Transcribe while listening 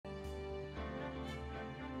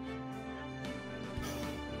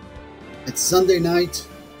It's Sunday night.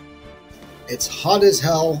 It's hot as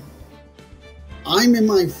hell. I'm in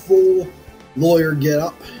my full lawyer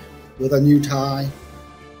getup with a new tie.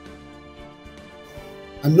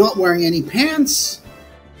 I'm not wearing any pants.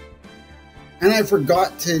 And I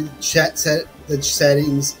forgot to reset the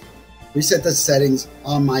settings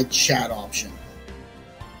on my chat option.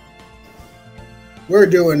 We're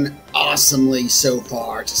doing awesomely so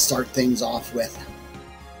far to start things off with.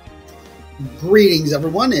 Greetings,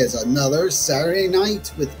 everyone. It's another Saturday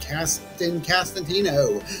night with Castin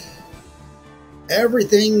Castantino.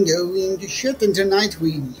 Everything going to shit, and tonight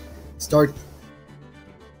we start.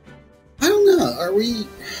 I don't know. I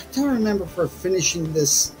don't remember if we're finishing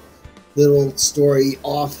this little story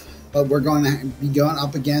off, but we're going to be going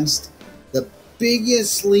up against the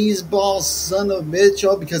biggest sleazeball son of a bitch,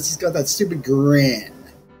 all because he's got that stupid grin.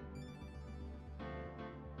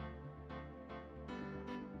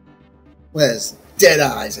 What is dead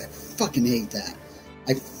eyes? I fucking hate that.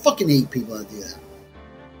 I fucking hate people that do that.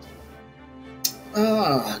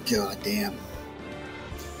 Oh, god damn.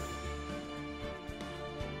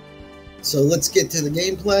 So let's get to the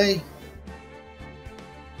gameplay.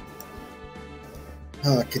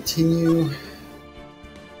 Continue.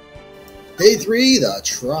 Day 3, the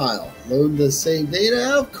trial. Load the save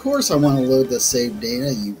data. Of course I want to load the save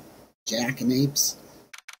data, you jackanapes.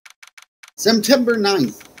 September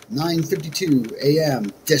 9th. 9:52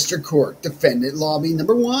 a.m. District Court, Defendant Lobby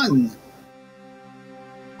Number 1.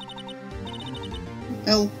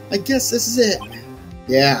 Well, I guess this is it.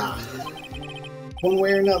 Yeah. One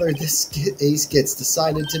way or another, this case gets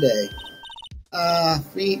decided today.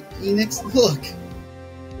 Phoenix, look.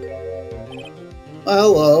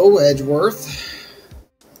 Hello, Edgeworth.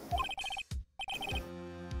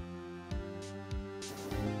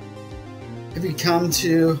 Have you come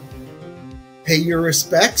to pay your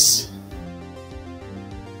respects?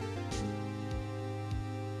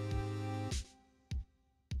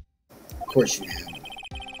 Of course you have.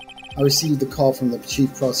 I received a call from the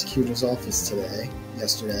Chief Prosecutor's office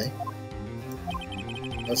yesterday.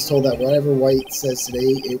 I was told that whatever White says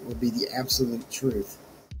today, it will be the absolute truth.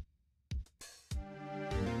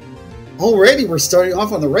 Already we're starting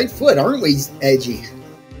off on the right foot, aren't we, Edgy?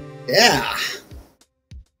 Yeah.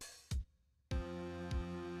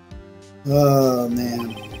 Oh,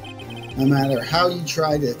 man. No matter how you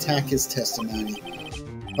try to attack his testimony,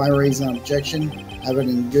 if I raise an objection, have it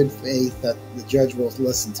in good faith that the judge will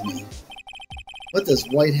listen to me. What does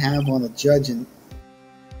White have on the judge and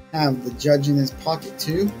have the judge in his pocket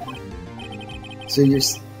too? So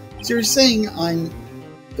you're saying I'm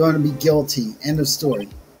going to be guilty. End of story.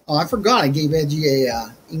 Oh, I forgot I gave Edgy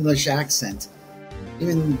a English accent.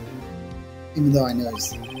 Even though I know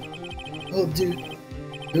he's... Well, dude...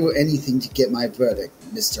 Do anything to get my verdict,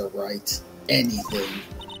 Mr. Wright. Anything.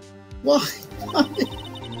 Why?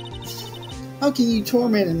 How can you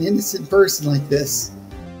torment an innocent person like this?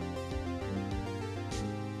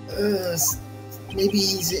 Maybe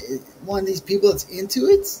he's one of these people that's into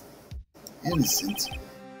it? Innocent?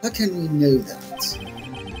 How can we know that?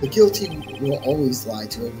 The guilty will always lie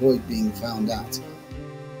to avoid being found out.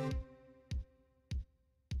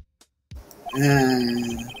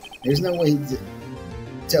 There's no way to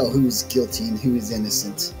tell who is guilty and who is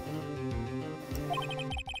innocent.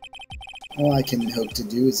 All I can hope to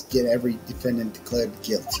do is get every defendant declared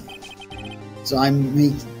guilty. So I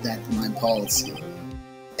make that my policy.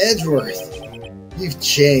 Edgeworth, you've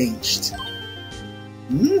changed.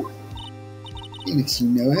 Phoenix, you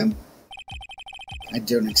know him? I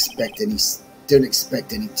don't expect any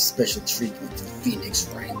special treatment to Phoenix,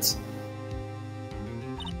 right?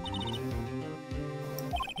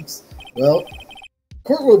 Well,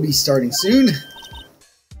 court will be starting soon.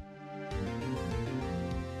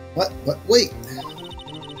 What? Wait.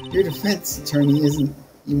 Your defense attorney isn't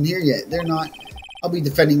even here yet. They're not. I'll be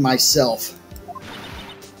defending myself.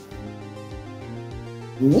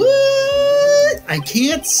 What? I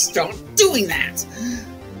can't stop doing that.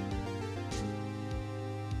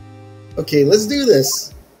 Okay, let's do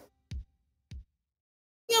this.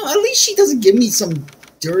 You know, at least she doesn't give me some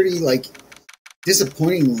dirty,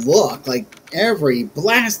 disappointing look. Like, every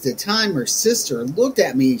blasted time her sister looked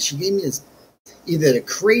at me, she gave me this, either the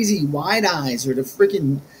crazy wide eyes or the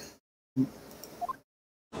freaking...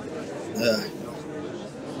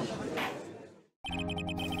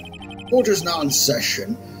 Court is now in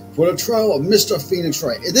session for the trial of Mr. Phoenix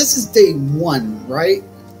Wright. This is day 1, right?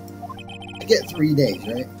 I get 3 days,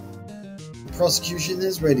 right? The prosecution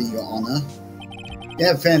is ready, Your Honor.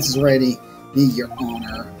 The defense is ready, Your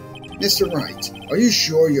Honor. Mr. Wright, are you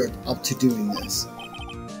sure you're up to doing this?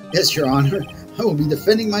 Yes, Your Honor. I will be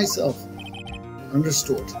defending myself.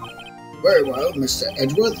 Understood. Very well, Mr.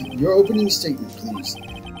 Edgeworth. Your opening statement, please.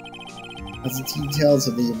 As the details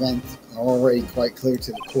of the event are already quite clear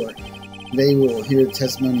to the court, they will hear the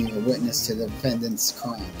testimony of a witness to the defendant's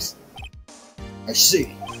crimes. I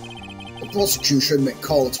see. The prosecution may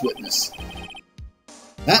call its witness.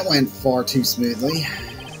 That went far too smoothly.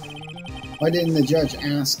 Why didn't the judge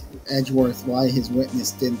ask Edgeworth why his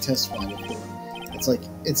witness didn't testify before?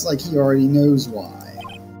 It's like he already knows why.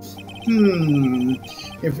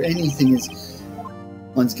 If anything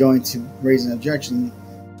one's going to raise an objection,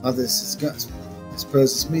 others discuss. I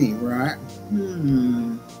suppose it's me, right?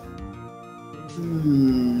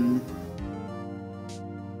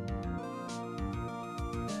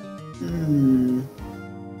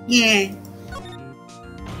 Yeah.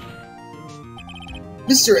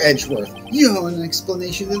 Mr. Edgeworth, you owe an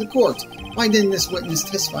explanation to the court. Why didn't this witness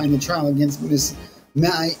testify in the trial against Miss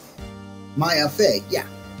Maya Fey? Yeah.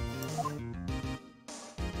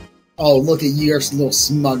 Oh, look at your little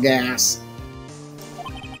smug ass.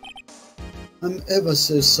 I'm ever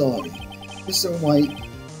so sorry. Mr. White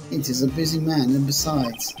is a busy man, and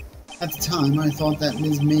besides, at the time I thought that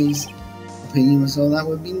Ms. May's opinion was all that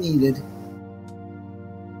would be needed.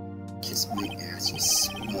 Kiss my ass, you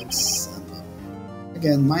smug son of a...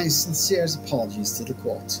 Again, my sincerest apologies to the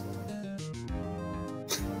court.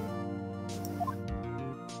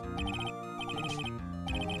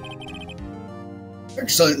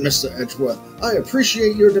 Excellent, Mr. Edgeworth. I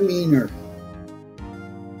appreciate your demeanor.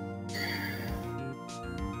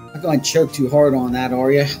 Not going to choke too hard on that,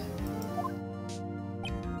 are you?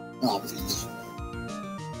 Oh.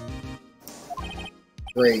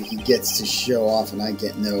 Great, he gets to show off and I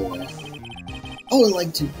get nowhere. I would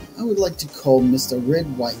like to call Mr.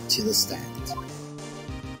 Red White to the stand.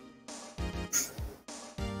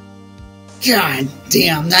 God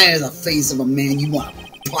damn, that is the face of a man you want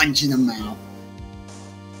to punch in the mouth.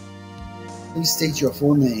 Please state your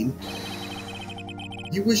full name.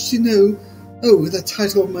 You wish to know, the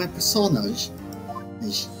title of my personage?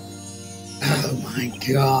 Oh my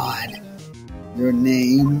god. Your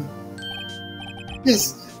name?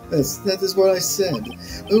 Yes, that is what I said.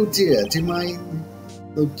 Oh dear, do my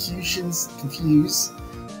locutions confuse?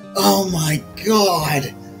 Oh my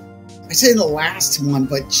god! I said the last one,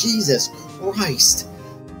 but Jesus Christ.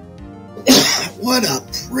 What a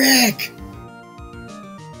prick!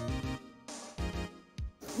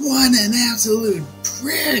 What an absolute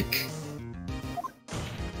prick!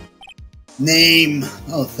 Name!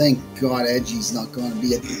 Oh, thank God Edgy's not going to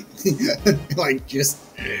be a... like, just...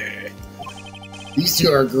 These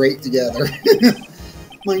two are great together.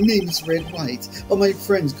 My name is Red White, but my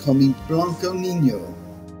friends call me Blanco Nino.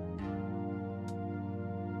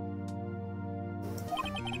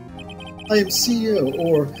 I am CEO,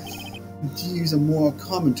 or, to use a more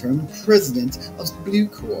common term, President of Blue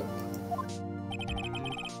Corp.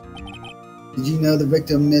 Did you know the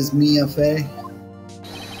victim, Ms. Mia Fey?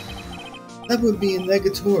 That would be a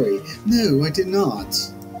negatory. No, I did not.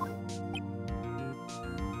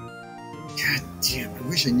 God damn, I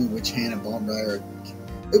wish I knew which Hanna-Barbera.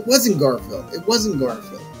 It wasn't Garfield. It wasn't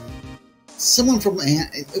Garfield. Someone from...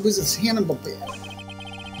 It was a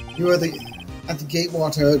Hanna-Barbera. You were at the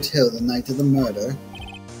Gatewater Hotel the night of the murder.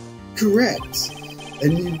 Correct.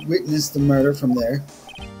 And you witnessed the murder from there.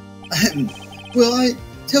 Well, I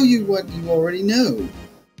tell you what you already know.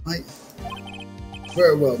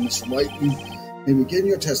 Very well, Mr. White. You may begin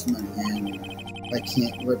your testimony. And I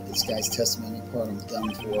can't rip this guy's testimony apart. I'm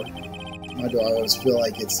done for. Why do I always feel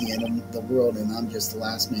like it's the end of the world and I'm just the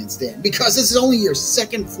last man standing? Because this is only your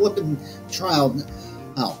second flipping trial.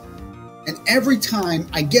 Oh. And every time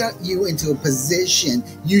I get you into a position,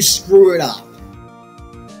 you screw it up.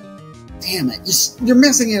 Damn it. You're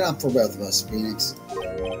messing it up for both of us, Phoenix.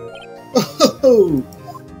 Oh,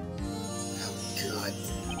 God.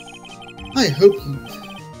 I hope you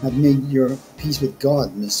have made your peace with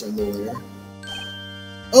God, Mr. Lawyer.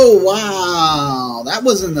 Oh, wow. That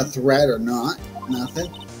wasn't a threat or not. Nothing.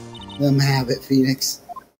 Let them have it, Phoenix.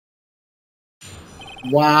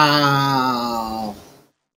 Wow.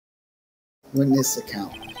 Witness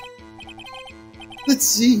account. Let's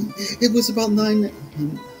see. It was about 9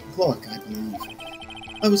 o'clock, I believe.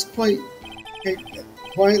 I was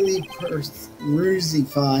quietly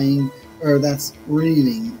perusifying, or that's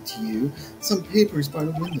reading to you, some papers by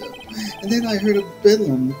the window. And then I heard a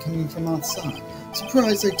bedlam coming from outside.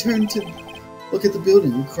 Surprised, I turned to look at the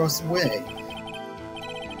building across the way.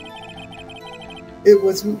 It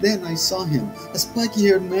was then I saw him, a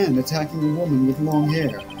spiky-haired man attacking a woman with long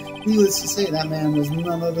hair. Needless to say, that man was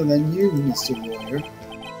none other than you, Mr. Lawyer.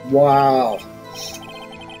 Wow.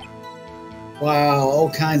 Wow,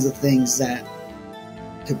 all kinds of things that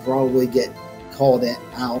could probably get called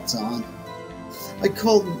out on. I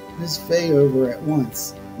called Miss Fay over at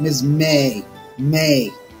once. Miss May.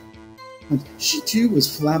 She too was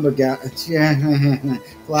flabbergasted. Yeah,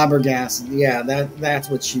 flabbergasted. Yeah, that's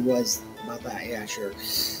what she was about that. Yeah, sure.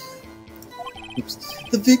 Oops.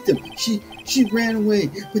 The victim, she ran away,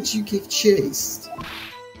 but you gave chase.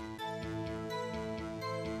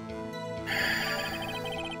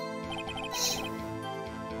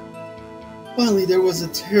 Finally, there was a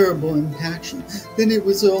terrible impaction. Then it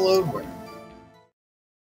was all over.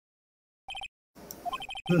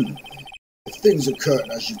 If things occurred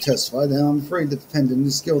as you testified, then I'm afraid the defendant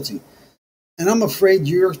is guilty. And I'm afraid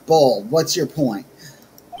you're bald. What's your point?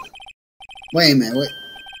 Wait a minute. Wait.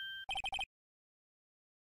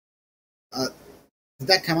 Did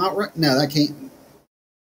that come out right? No, that can't.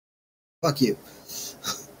 Fuck you.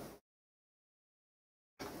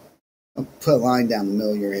 I'll put a line down the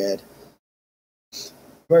middle of your head.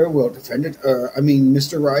 Very well, defendant.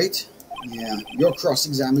 Mr. Wright. Yeah, your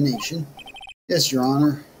cross-examination. Yes, Your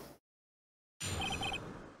Honor.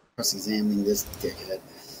 Cross-examining this dickhead.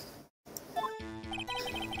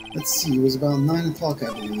 Let's see, it was about 9 o'clock, I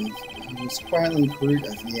believe. It was quietly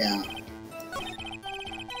yeah.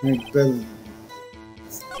 I'd better...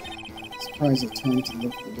 Surprised at time to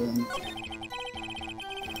look at the building.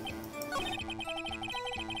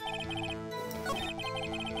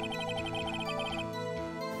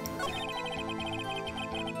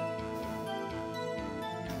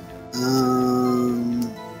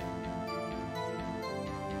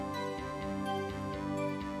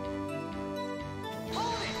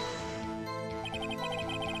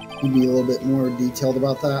 You'd be a little bit more detailed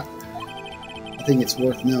about that. I think it's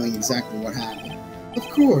worth knowing exactly what happened. Of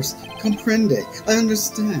course, comprende. I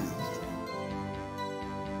understand.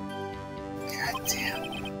 God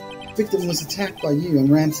damn. Victim was attacked by you and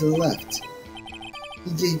ran to the left.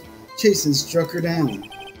 He gave chase and struck her down.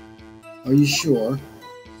 Are you sure?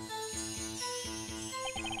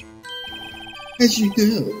 As you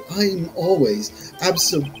know, I am always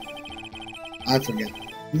absolutely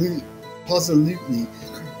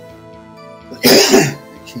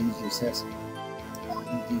change your sex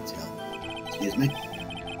in detail. Excuse me.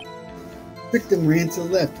 Victim ran to the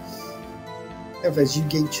left as you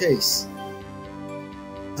gave chase.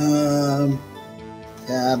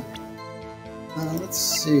 Tab. Let's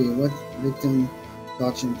see. What victim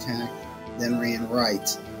dodged an attack, then ran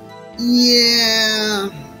right. Yeah.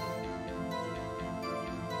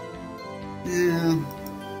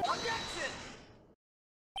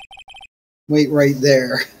 Wait right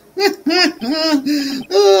there.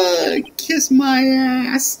 Kiss my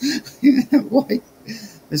ass. White.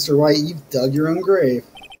 Mr. White, you've dug your own grave.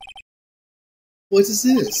 What is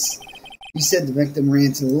this? You said the victim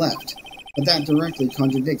ran to the left, but that directly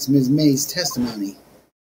contradicts Ms. May's testimony.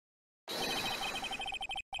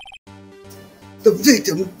 The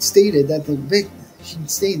victim stated that the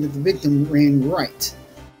victim ran right.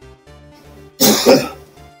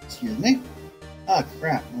 Excuse me. Ah,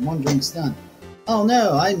 crap, my one drink's done. Oh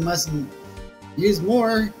no, I mustn't use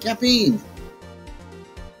more caffeine.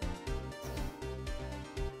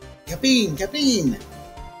 Caffeine.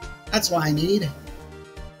 That's what I need.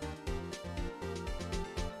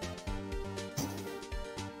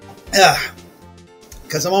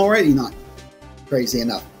 Because I'm already not crazy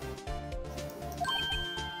enough.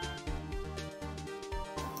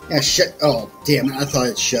 Yeah, shit. Oh, damn it. I thought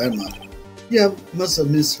it shut him up. Yeah, must have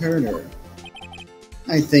misheard her.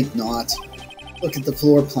 I think not. Look at the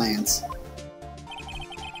floor plans.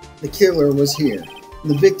 The killer was here.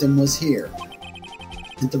 The victim was here.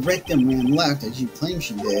 If the victim ran left, as you claim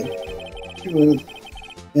she did, she would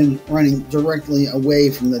have been running directly away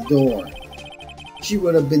from the door. She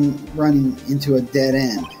would have been running into a dead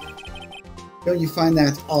end. Don't you find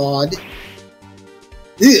that odd?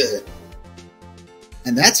 Ugh.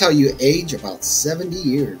 And that's how you age about 70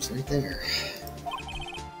 years, right there.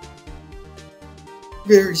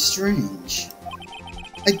 Very strange.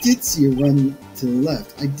 I did see you run to the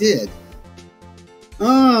left. I did.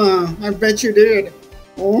 I bet you did.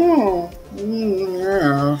 Oh,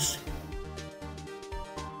 yes.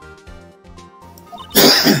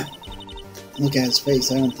 Look at his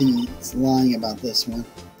face. I don't think he's lying about this one.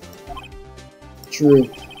 True.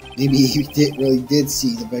 Maybe he really did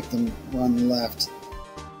see the victim run left.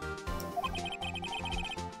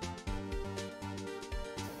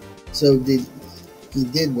 So he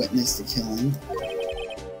did witness the killing.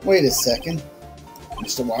 Wait a second.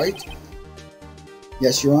 Mr. White?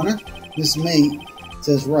 Yes, Your Honor? Miss May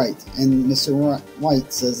says right, and Mr.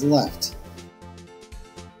 White says left.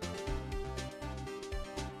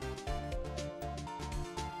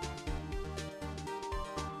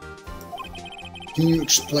 Can you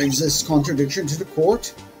explain this contradiction to the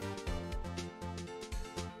court?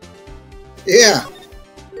 Yeah.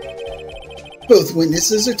 Both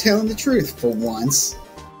witnesses are telling the truth for once.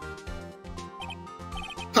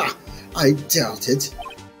 Ha! I doubt it.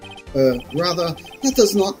 Rather, that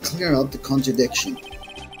does not clear up the contradiction.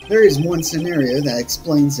 There is one scenario that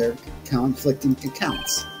explains their conflicting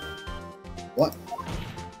accounts. What?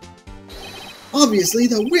 Obviously,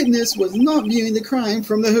 the witness was not viewing the crime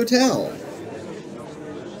from the hotel.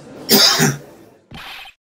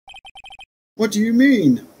 What do you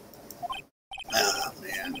mean? Oh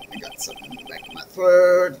man, I got something in the back of my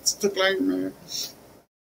throat. It's tickling me.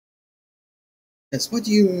 Yes, what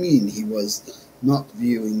do you mean he was not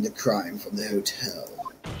viewing the crime from the hotel?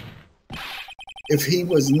 If he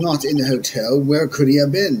was not in the hotel, where could he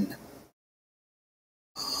have been?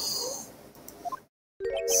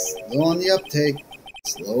 Slow on the uptake.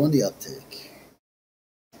 Slow on the uptake.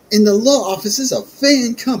 In the law offices of Fay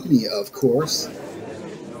and Company, of course.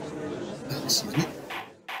 Excuse me.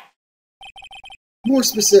 More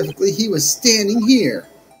specifically, he was standing here.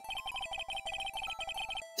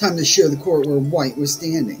 Time to show the court where White was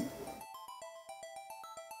standing.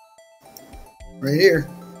 Right here.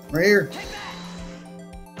 Right here.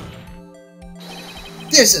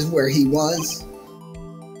 This is where he was.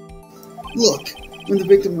 Look, when the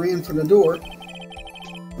victim ran for the door,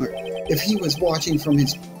 if he was watching from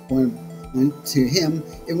his point to him,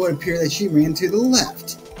 it would appear that she ran to the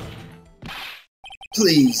left.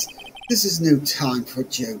 Please, this is no time for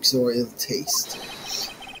jokes or ill taste.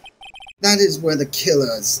 That is where the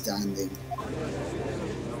killer is standing.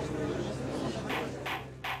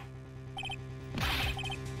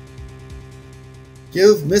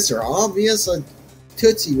 Give Mr. Obvious a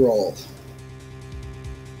Tootsie Roll.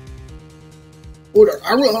 Order!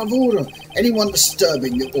 I will have order! Anyone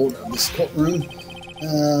disturbing the order of this courtroom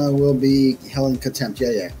will be held in contempt.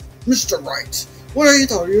 Yeah. Mr. Wright, what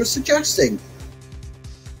are you suggesting?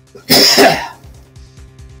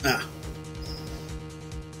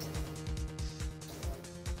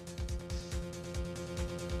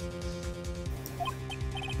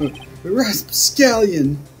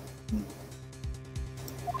 Rapscallion!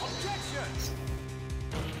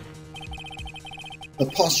 The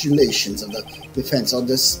postulations of the defense are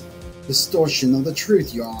distortion of the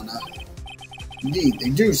truth, Your Honor. Indeed, they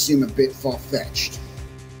do seem a bit far-fetched.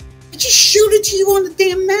 I just shoot it to you on the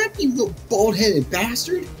damn map, you little bald-headed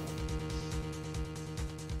bastard!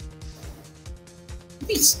 If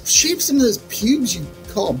you shape some of those pubes you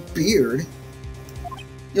call beard,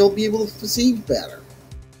 you'll be able to perceive better.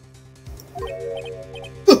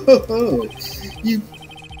 Ho! You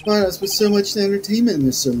provide us with so much entertainment,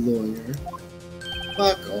 Mr. Lawyer.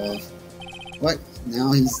 Fuck off. What?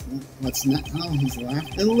 Now he's... What's not? Oh, he's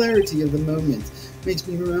laughing. The hilarity of the moment makes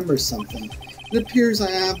me remember something. It appears I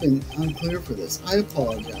have been unclear for this. I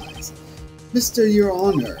apologize. Mr. Your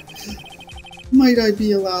Honor, might I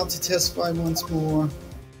be allowed to testify once more?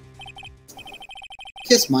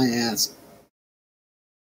 Kiss my ass.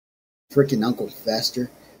 Frickin' Uncle Fester.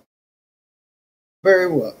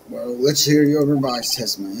 Very well. Well, let's hear your revised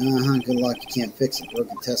testimony. Good luck. You can't fix a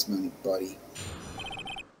broken testimony, buddy.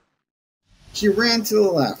 She ran to the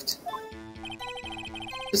left.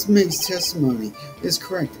 Miss May's testimony is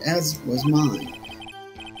correct, as was mine.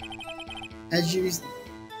 As you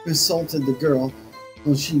assaulted the girl,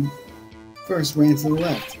 well, she first ran to the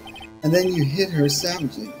left, and then you hit her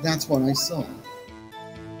savagely. That's what I saw.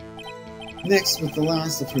 Next, with the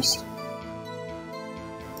last of her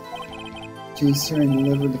chased her and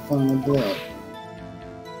delivered the final blow.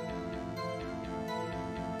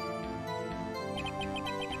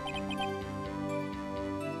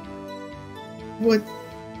 What?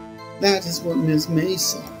 That is what Miss May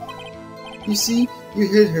saw. You see, you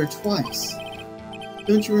hit her twice.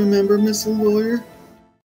 Don't you remember, Mr. Lawyer?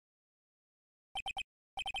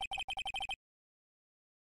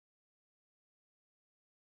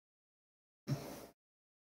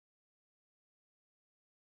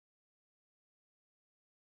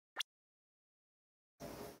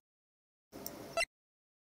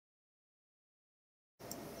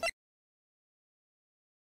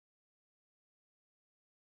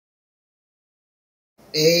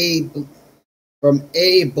 From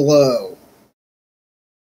a blow.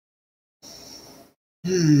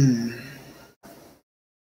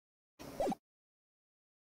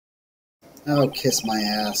 Oh, kiss my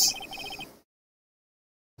ass.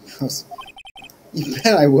 You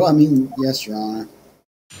bet I will. I mean, yes, Your Honor.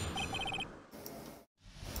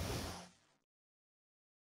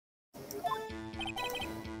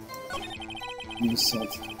 You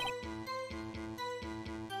assaulted.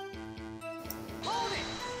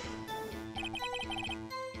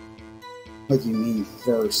 What do you mean,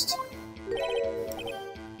 first?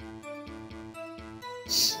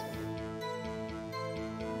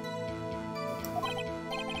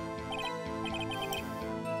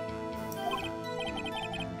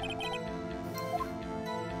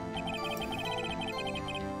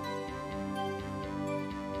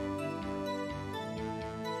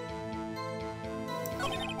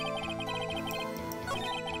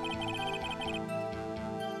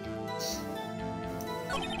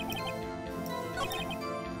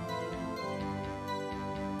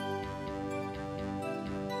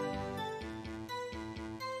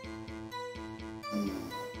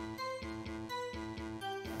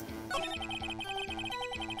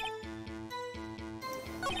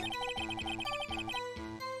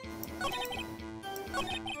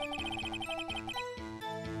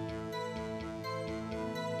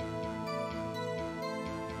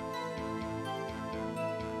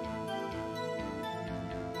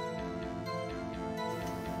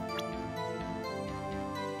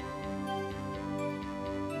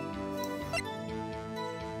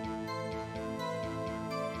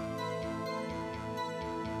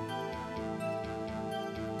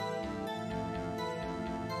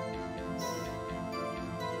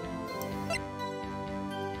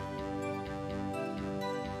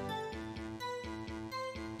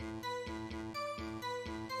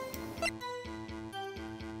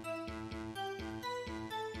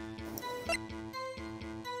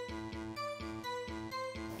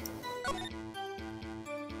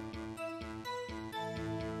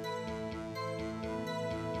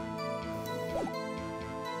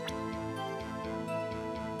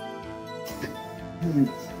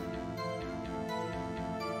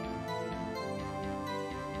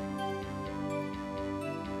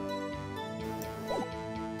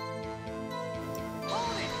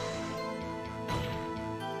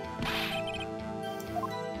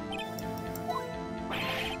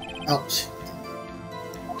 Ouch.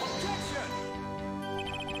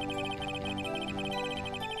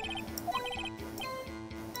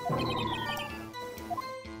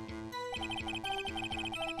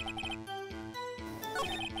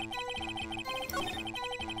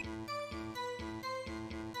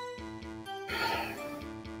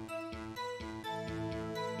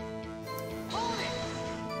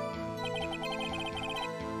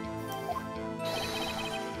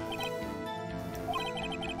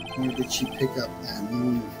 Where did she pick up that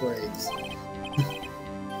annoying phrase?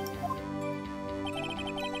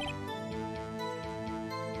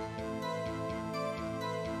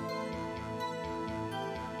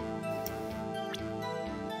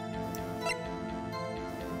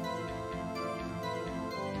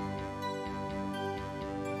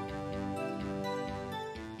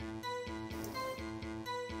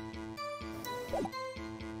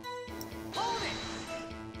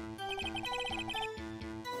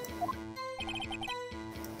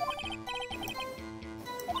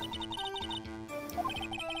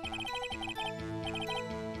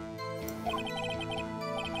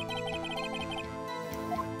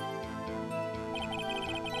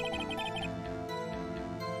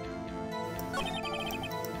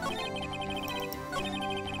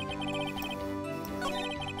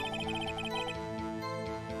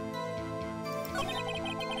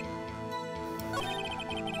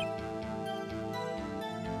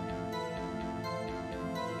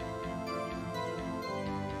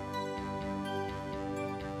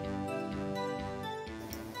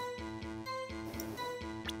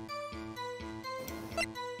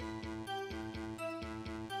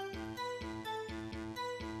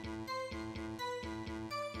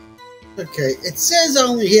 Okay, it says I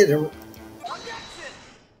only hit a...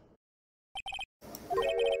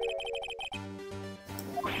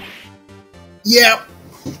 Yeah.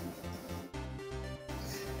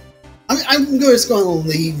 I'm just going to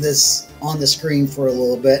leave this on the screen for a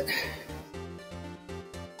little bit.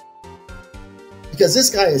 Because this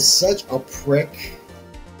guy is such a prick.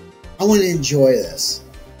 I want to enjoy this.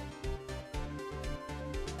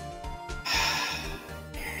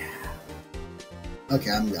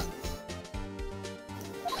 Okay, I'm done.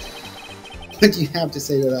 What do you have to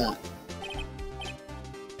say to that?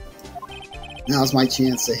 Now's my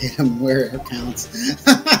chance to hit him where it counts.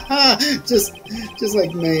 just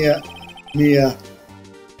like Mia.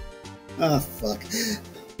 Ah, fuck.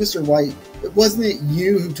 Mr. White, wasn't it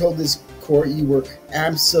you who told this court you were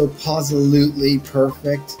absolutely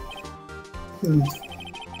perfect? I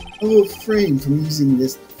will refrain from using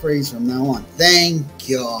this phrase from now on. Thank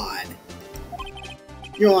God.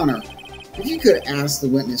 Your Honor, if you could ask the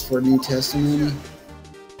witness for a new testimony.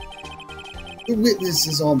 The witness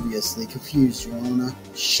is obviously confused, Your Honor.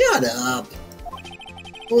 Shut up!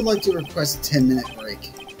 I would like to request a 10-minute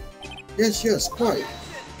break. Yes, quite.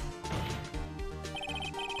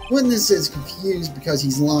 Witness is confused because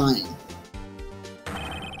he's lying.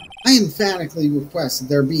 I emphatically request that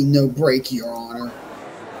there be no break, Your Honor.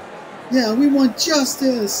 Yeah, we want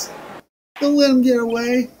justice. Don't let him get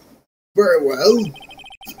away. Very well.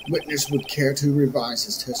 Witness would care to revise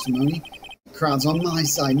his testimony. The crowd's on my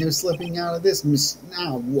side. No slipping out of this,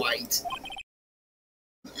 Now, White.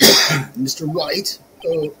 Mr. White?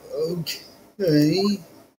 Oh, okay.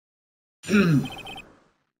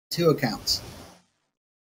 2 accounts.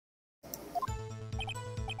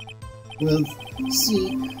 Well,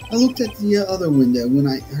 see, I looked at the other window when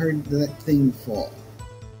I heard that thing fall.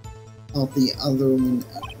 Out the other window.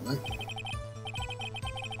 What?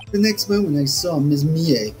 The next moment I saw Ms.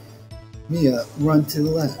 Mia run to the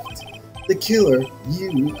left. The killer,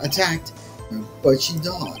 you, attacked her, but she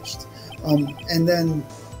dodged. And then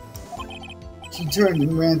she turned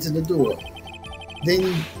and ran to the door. Then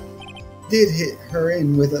you did hit her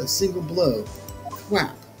in with a single blow.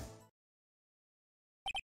 Whap.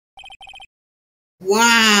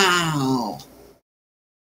 Wow!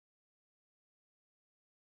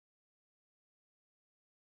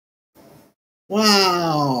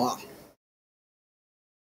 Wow!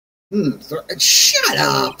 Shut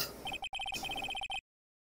up!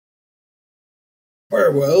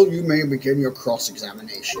 Very well, you may begin your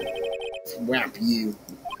cross-examination. Whap you.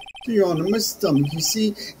 Your Honor, my stomach, you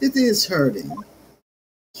see, it is hurting.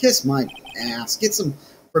 Kiss my ass. Get some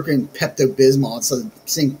freaking Pepto-Bismol. It's the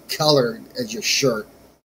same color as your shirt.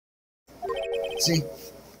 See?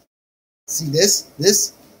 See this?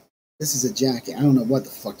 This is a jacket. I don't know what the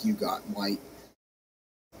fuck you got, White.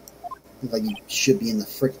 Look like you should be in the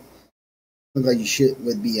frick. Look like you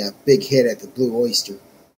would be a big hit at the Blue Oyster.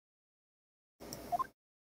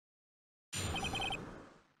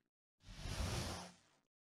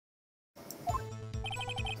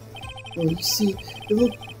 Well, you see,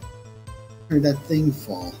 it heard that thing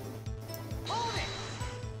fall.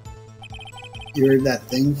 You heard that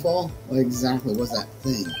thing fall? What exactly was that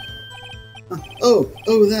thing? Oh,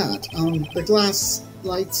 that. The glass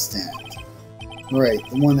light stand. Right,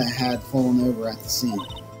 the one that had fallen over at the scene.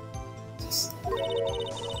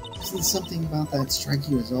 Isn't something about that strike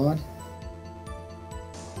you as odd?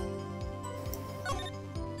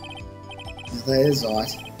 Yeah, that is odd.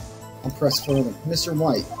 I'll press further. Mr.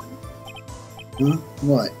 White. Huh?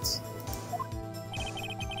 What?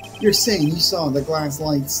 You're saying you saw the glass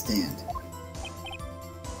light stand?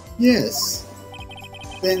 Yes.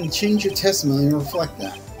 Then change your testimony and reflect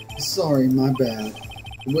that. Sorry, my bad.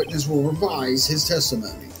 The witness will revise his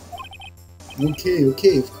testimony.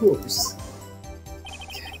 Okay, of course.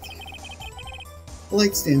 The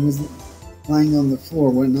light stand was lying on the floor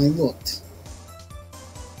when I looked.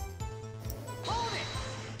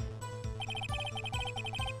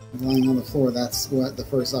 Lying on the floor, that's what the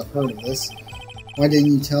first I've heard of this. Why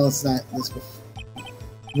didn't you tell us this before?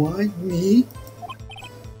 Why? Me?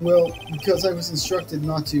 Well, because I was instructed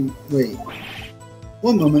not to... Wait.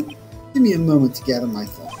 One moment. Give me a moment to gather my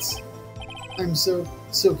thoughts. I'm so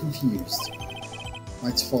confused.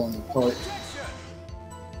 Mike's falling apart.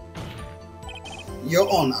 Your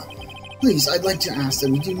Honor, please, I'd like to ask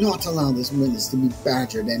that we do not allow this witness to be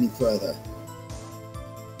badgered any further.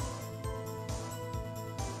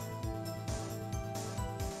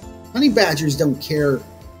 Honey badgers don't care.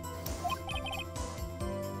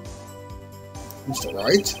 Mr.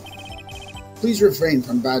 Wright, please refrain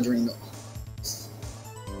from badgering the...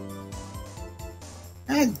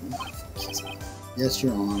 Yes,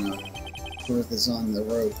 Your Honor. Worth is on the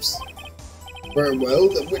ropes. Very well,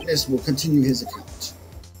 the witness will continue his account.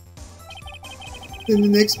 Then the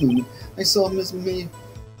next moment, I saw Miss Mia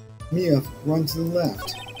run to the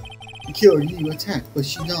left. The killer you attacked, but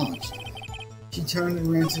she dodged. She turned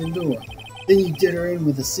and ran to the door. Then you did her in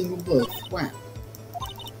with a single blow. Whap.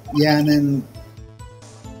 Yeah, and then...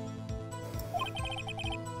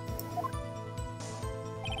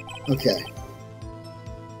 Okay.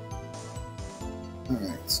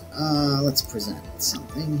 Alright, let's present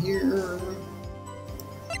something here.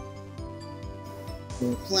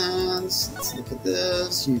 Floor plans, let's look at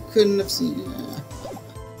this. You couldn't have seen it.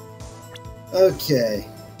 Okay.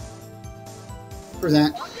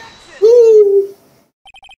 Present. Woo!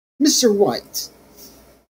 Mr. White.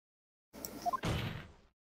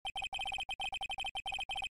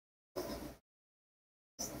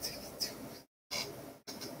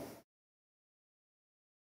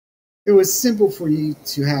 It was simple for you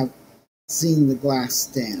to have seen the glass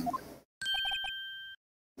stand.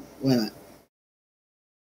 Wait a minute.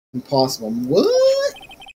 Impossible. What?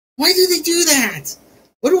 Why do they do that?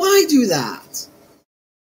 Why do I do that?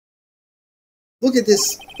 Look at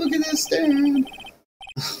this! Look at this stand!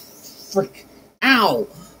 Frick! Ow!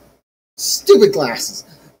 Stupid glasses!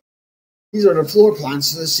 These are the floor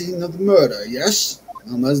plans to the scene of the murder, yes?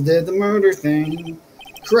 Almost did the murder thing.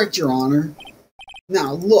 Correct, Your Honor.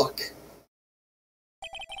 Now, look.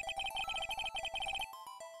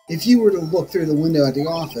 If you were to look through the window at the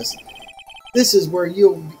office, this is where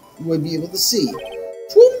you would be able to see.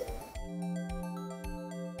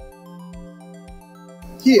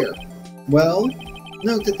 Here. Well,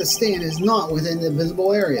 note that the stand is not within the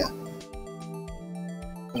visible area.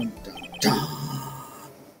 Dun, dun, dun.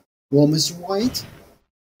 Well, Mr. White,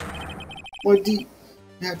 what do you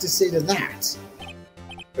have to say to that?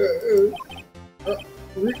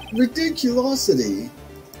 Ridiculosity.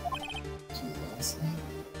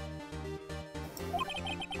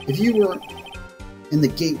 If you were in the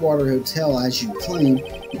Gatewater Hotel as you claim,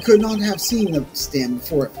 you could not have seen the stand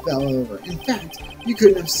before it fell over. In fact, you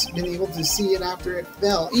couldn't have been able to see it after it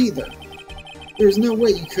fell either. There's no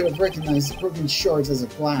way you could have recognized the broken shards as a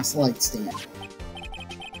glass light stand.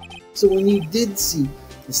 So when you did see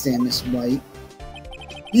the stand, Miss White,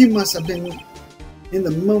 you must have been in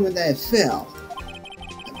the moment that it fell.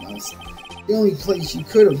 The only place you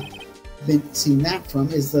could have been seen that from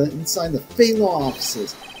is inside the Fey Law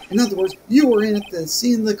offices. In other words, you were in at the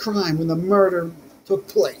scene of the crime when the murder took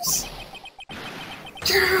place.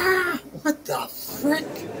 What the frick?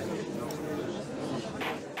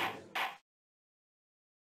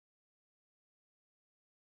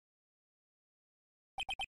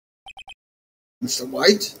 Mr.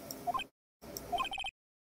 White?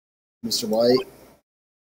 Mr. White?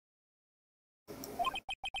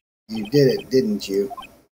 You did it, didn't you?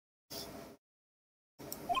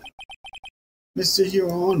 Mr. Your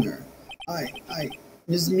Honor,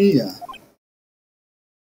 Ms. Mia.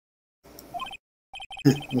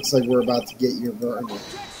 Looks like we're about to get your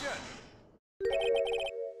verdict.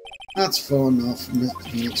 That's far enough for Miss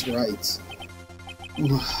Phoenix Wright.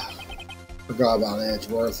 Forgot about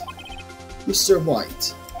Edgeworth. Mr.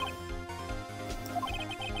 White.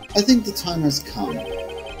 I think the time has come.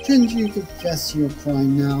 Shouldn't you confess your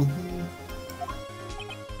crime now?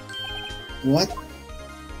 What?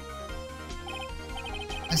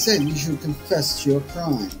 I said you should confess your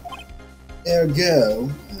crime. Ergo,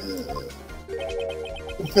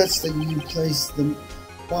 confess that you placed the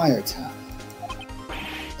wiretap.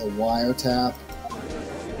 The wiretap?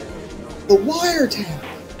 The wiretap!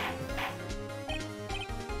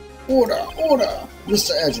 Order! Order!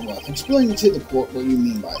 Mr. Edgeworth, explain to the court what you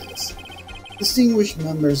mean by this. Distinguished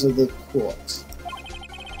members of the court,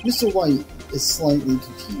 Mr. White is slightly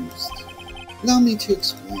confused. Allow me to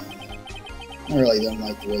explain. I really don't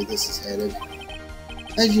like the way this is headed.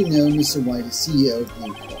 As you know, Mr. White is CEO of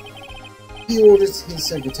Blue Corp. He orders his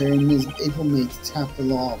secretary, Ms. April May, to tap the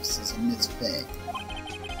law offices of Ms. Fay.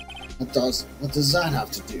 What does that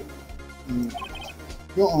have to do?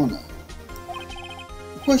 Your Honor,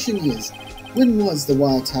 the question is, when was the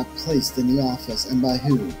wiretap placed in the office and by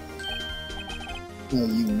who? No,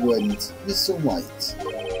 you wouldn't. Mr. White.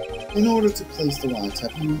 In order to place the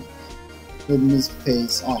wiretap, you would Ms.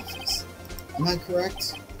 Fay's office. Am I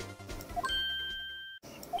correct?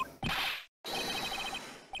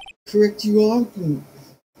 Correct, you are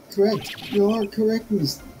correct. You are correct,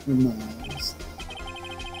 Mr. Miles.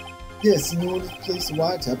 Yes, in order to place the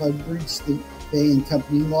wiretap, I breached the Fay and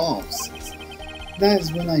Company law offices. That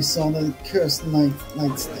is when I saw the cursed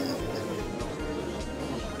nightstand.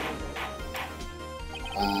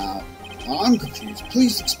 I'm confused.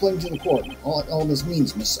 Please explain to the court all this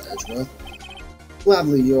means, Mr. Edgeworth.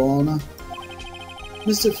 Gladly, Your Honor.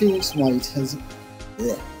 Mr. Phoenix White has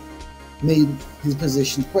made his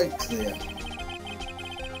position quite clear.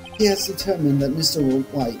 He has determined that Mr.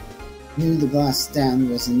 White knew the glass stand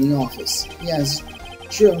was in the office. He has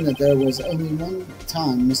shown that there was only one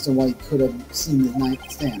time Mr. White could have seen the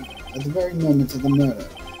nightstand, at the very moment of the murder.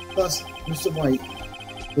 Thus, Mr. White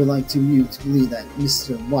would like you to believe that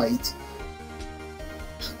Mr. White...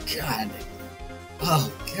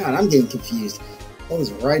 Oh God, I'm getting confused. All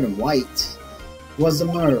this red and white was the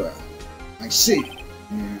murderer. I see.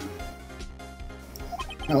 Yeah.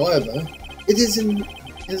 However, it is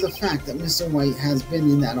a fact that Mr. White has been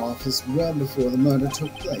in that office well before the murder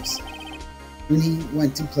took place. When he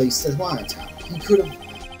went to place the wiretap, he could have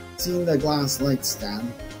seen the glass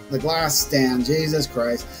stand, Jesus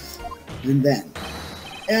Christ, and then.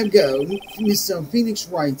 Ergo, Mr. Phoenix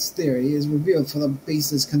Wright's theory is revealed for the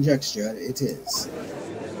basis conjecture it is.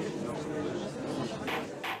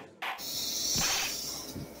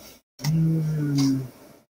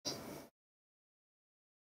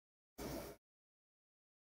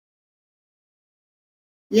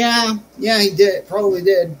 Yeah, he did. Probably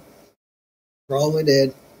did. Probably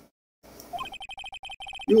did.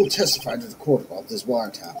 You will testify to the court about this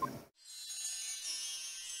wiretapping.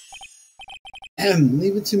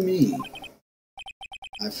 Leave it to me.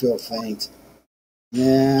 I feel faint.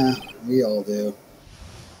 Yeah, we all do.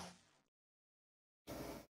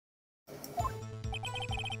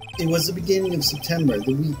 It was the beginning of September,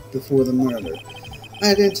 the week before the murder. I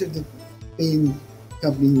had entered the main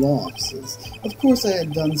company law offices. Of course I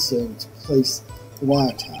had done so to place the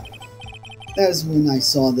wiretap. That is when I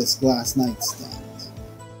saw this glass nightstand.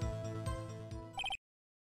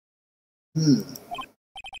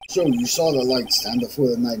 So you saw the light stand before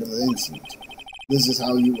the night of the incident. This is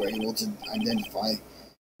how you were able to identify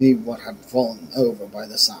what had fallen over by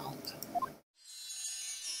the sound.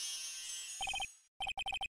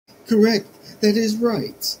 Correct. That is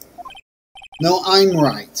right. No, I'm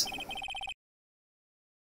right.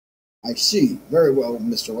 I see. Very well,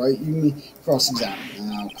 Mr. Wright. You may cross-examine.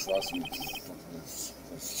 Now,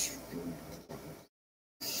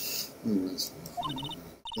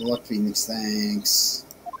 Good luck, Phoenix. Thanks.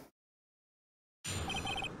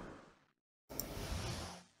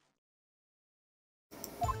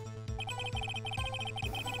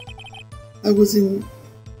 It was in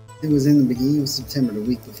the beginning of September, the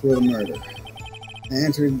week before the murder. I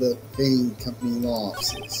entered the Bain Company law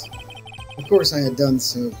offices. Of course I had done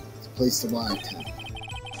so to place the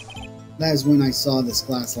wiretap. That is when I saw this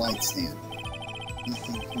glass light stand.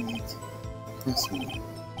 Nothing for me to impress me.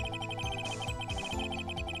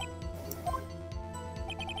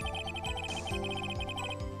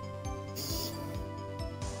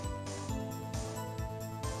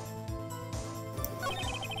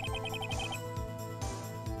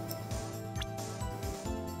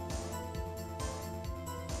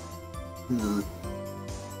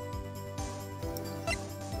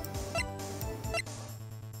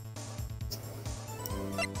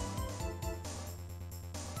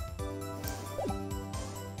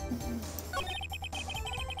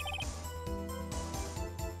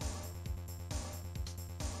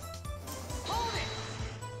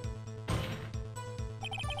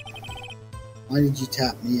 Why did you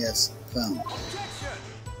tap me as phone?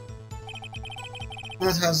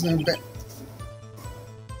 That has no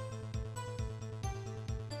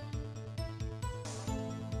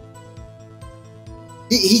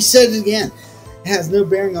He said it again. It has no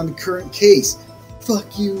bearing on the current case.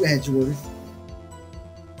 Fuck you, Edgeworth.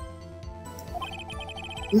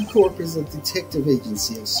 Blue Corp is a detective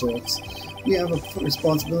agency of sorts. We have a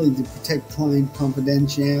responsibility to protect client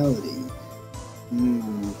confidentiality.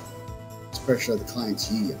 Especially the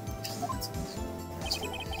clients you get.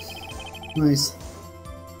 Nice.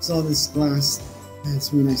 Saw this glass.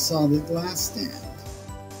 That's when I saw the glass stand.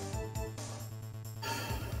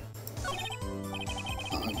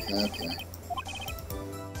 Okay.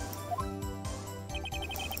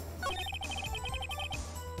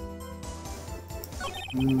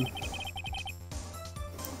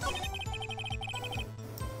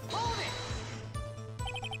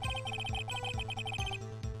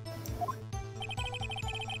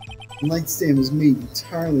 The nightstand was made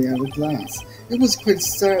entirely out of glass. It was quite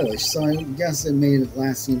stylish, so I guess it made a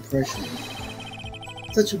lasting impression.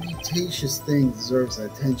 Such a beauteous thing deserves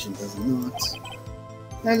attention, does it not?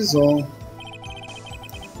 That is all.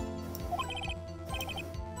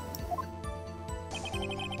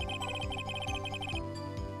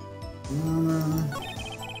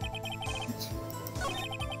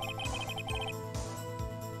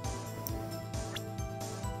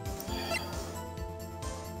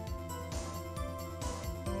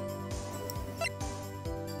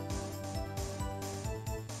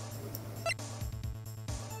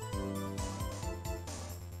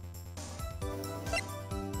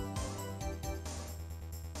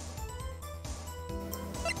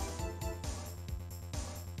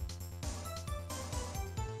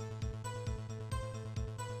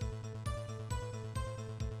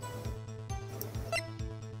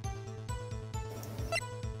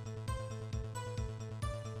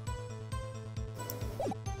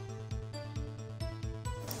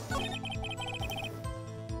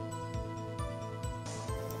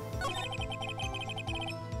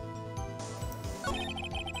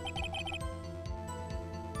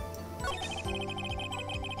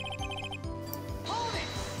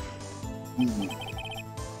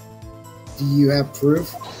 Do you have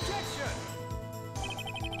proof?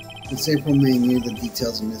 Miss April May knew the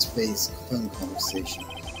details of Miss Faith's phone conversation.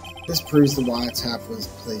 This proves the wiretap was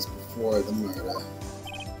placed before the murder.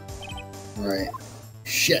 Right.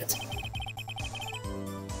 Shit.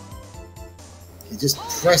 You just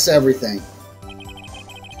press everything.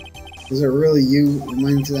 Was it really you who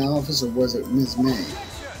went into the office, or was it Ms. May?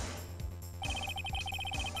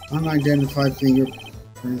 Unidentified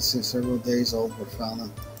fingerprints several days old were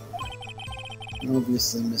found.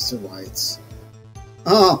 Obviously, Mr. White's.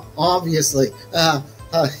 Oh, obviously. How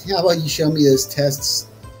about you show me those tests,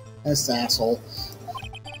 asshole?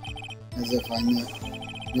 As if I know.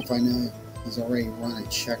 If I know he's already run a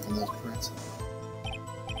check on those prints.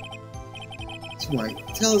 That's right.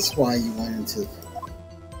 Tell us why you went into.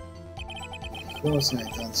 Of course, I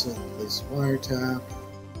done so. The police wiretap.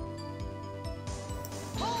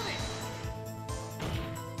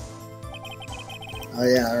 Oh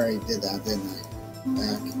yeah, I already did that, didn't I?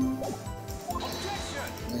 Back.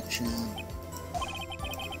 Connection.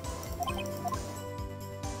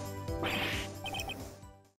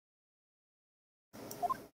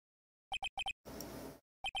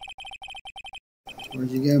 Where'd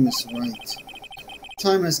you go, Mr. Wright?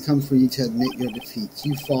 Time has come for you to admit your defeat.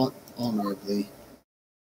 You fought honorably.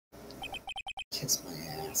 Kiss my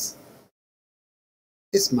ass.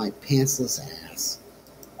 Kiss my pantsless ass.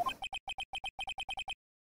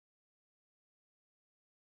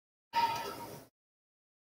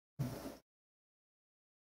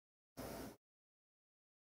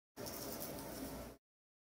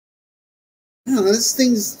 No, this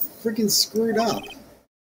thing's freaking screwed up.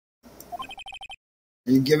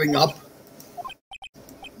 Are you giving up?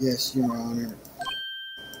 Yes, Your Honor.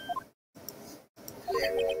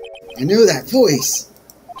 I know that voice.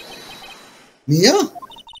 Mia?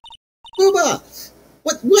 Booba!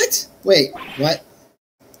 What? Wait, what?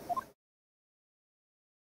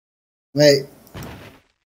 Wait.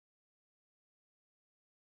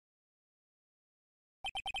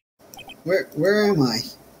 Where am I?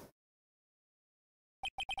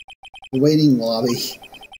 The waiting lobby.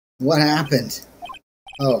 What happened?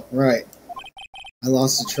 Oh, right. I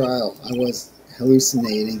lost the trial. I was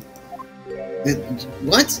hallucinating. And,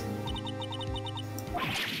 what?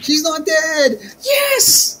 She's not dead!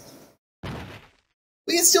 Yes!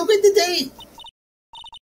 We can still get the date!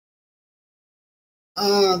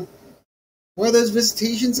 What are those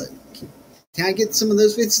visitations? Can I get some of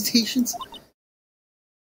those visitations?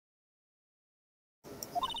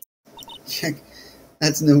 Check.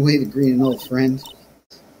 That's no way to greet an old friend.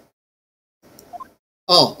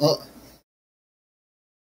 Oh.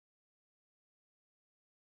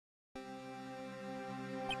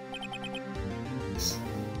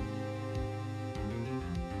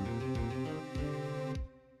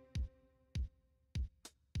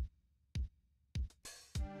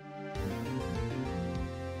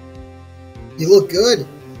 You look good.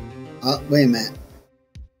 Wait a minute.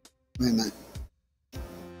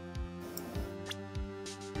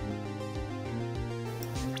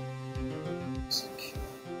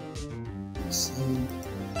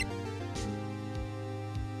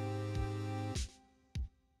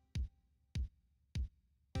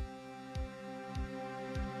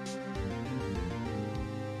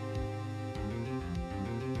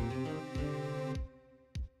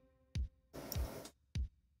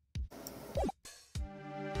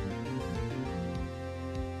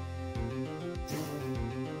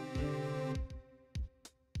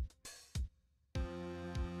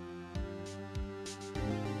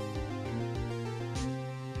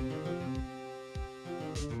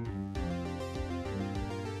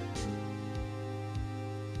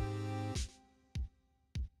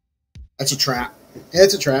 That's a trap.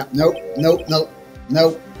 It's a trap. Nope. Mm-mm.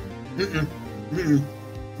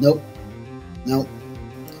 Nope.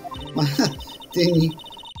 Didn't you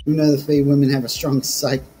know the Fey women have strong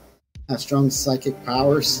psychic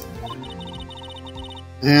powers?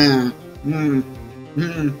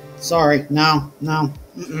 Sorry. No.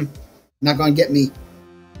 Not gonna get me.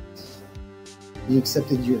 You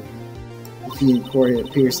accepted your defeat in court. It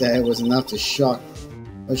appears that it was enough to shock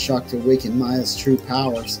to awaken Maya's true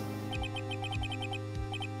powers.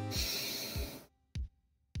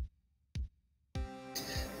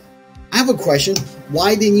 I have a question.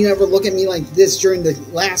 Why didn't you ever look at me like this during the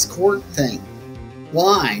last court thing?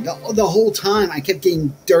 Why? The whole time I kept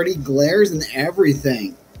getting dirty glares and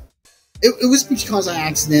everything. It was because I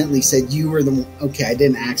accidentally said you were the one. Okay, I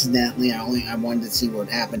didn't accidentally. I wanted to see what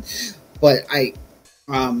happened. But I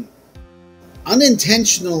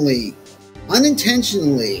unintentionally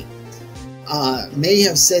may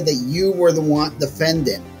have said that you were the one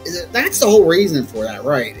defendant. That's the whole reason for that,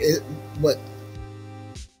 right? But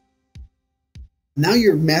now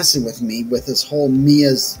you're messing with me with this whole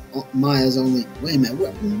Maya's only. Wait a minute,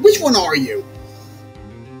 which one are you?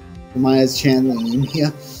 Maya's channeling you,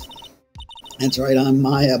 Mia. That's right, I'm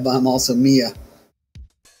Maya, but I'm also Mia.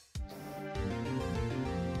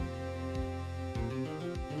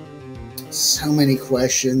 So many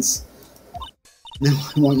questions. Now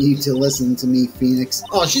I want you to listen to me, Phoenix.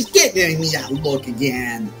 Oh, she's getting me that look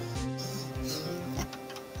again.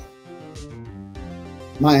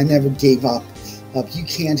 Maya never gave up. You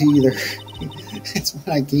can't either. That's what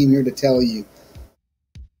I came here to tell you.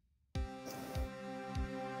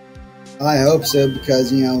 I hope so,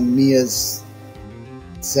 because, you know, Mia's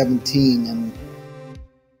 17 and...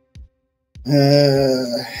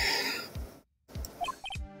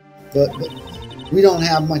 But we don't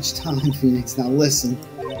have much time, Phoenix. Now listen.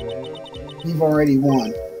 You've already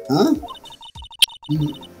won. Huh?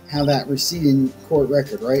 You have that receipt in court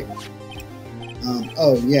record, right?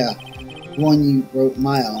 Oh, yeah. The one you wrote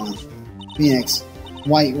Maya on. Phoenix,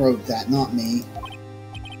 White wrote that, not me.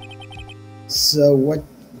 So what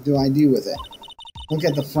do I do with it? Look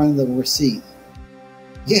at the front of the receipt.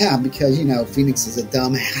 Yeah, because, you know, Phoenix is a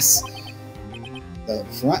dumbass. The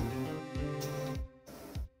front?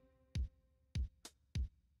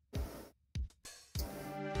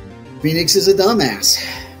 Phoenix is a dumbass.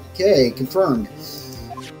 Okay, confirmed.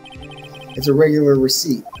 It's a regular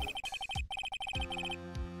receipt.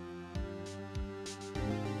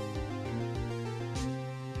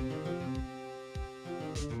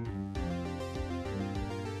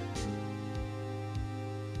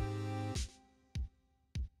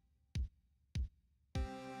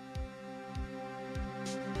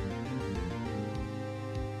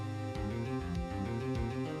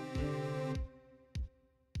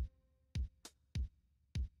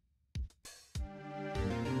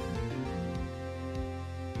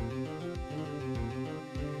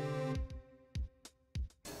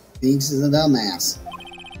 Phoenix is a dumbass.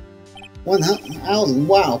 1,000,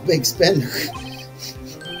 wow, big spender.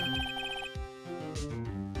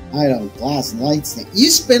 Item, glass and light stand.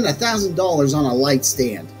 You spent $1,000 on a light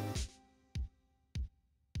stand.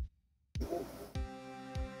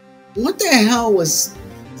 What the hell was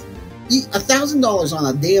 $1,000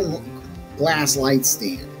 on a damn glass light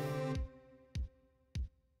stand?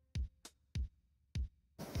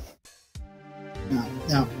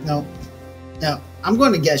 No. I'm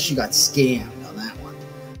going to guess you got scammed on that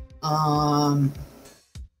one.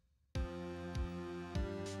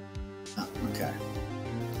 Okay.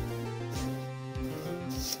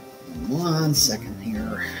 1 second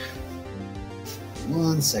here.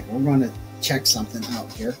 1 second. We're going to check something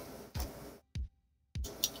out here.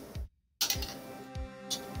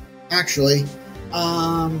 Actually,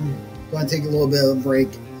 going to take a little bit of a break.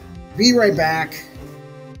 Be right back.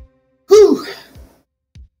 Whew!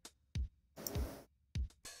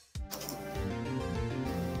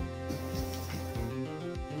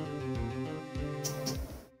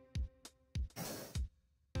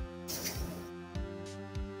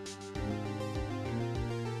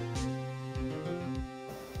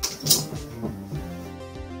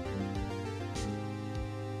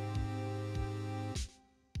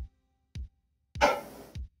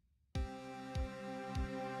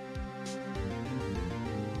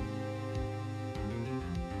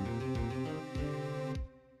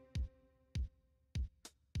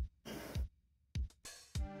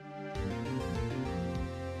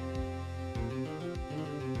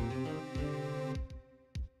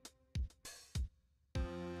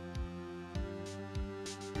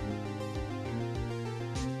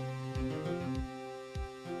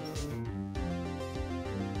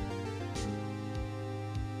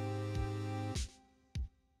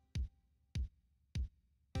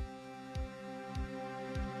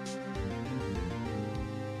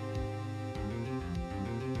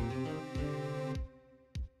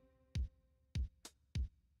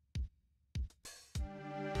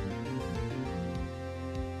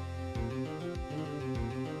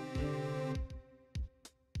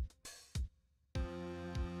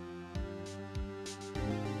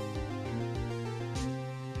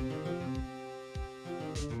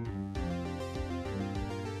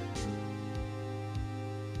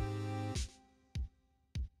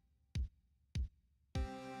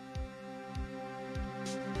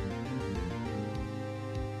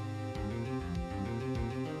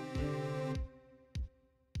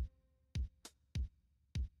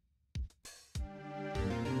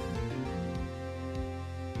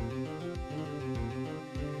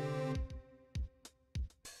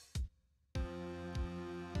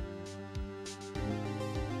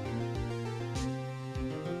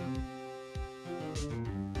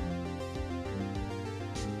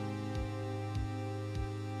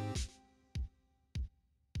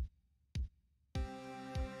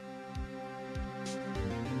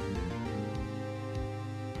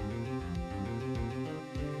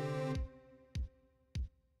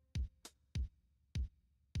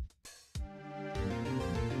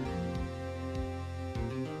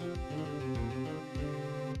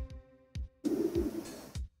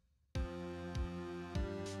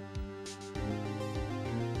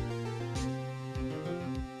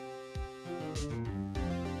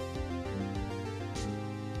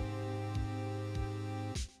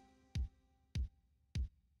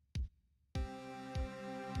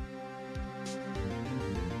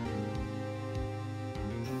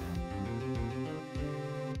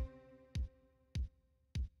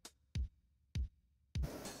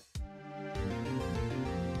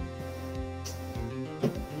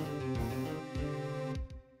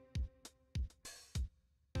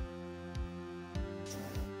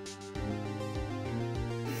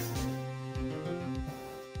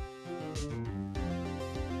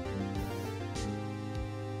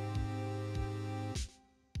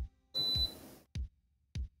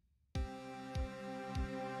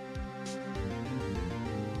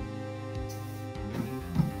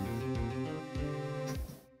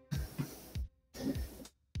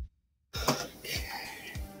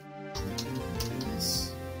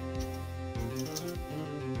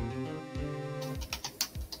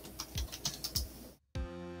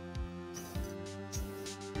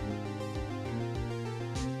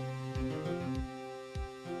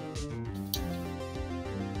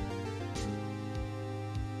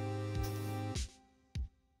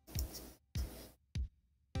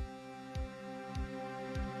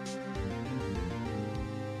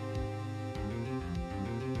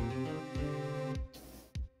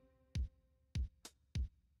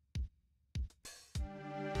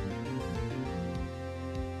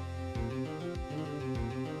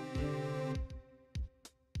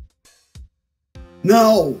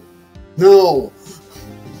 No! No!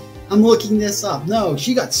 I'm looking this up. No,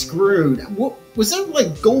 she got screwed. What, was there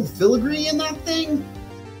like gold filigree in that thing?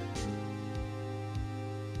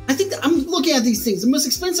 I think I'm looking at these things. The most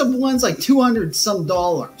expensive one's like $200 some.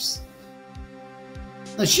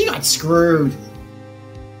 No, she got screwed.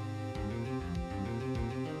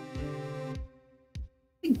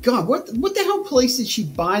 Thank God, what the hell place did she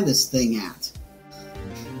buy this thing at?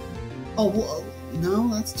 Oh, well, no,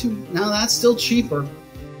 that's too. No, that's still cheaper.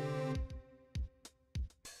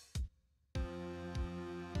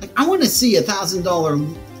 Like, I want to see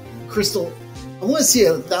 $1,000 crystal. I want to see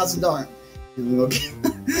 $1,000.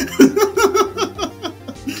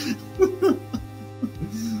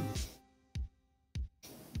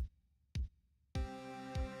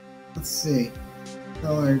 Let's see.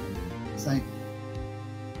 Color. It's like.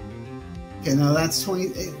 Okay, no, that's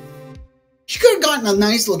 20. She could have gotten a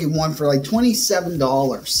nice looking one for like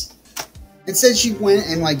 $27. Instead, she went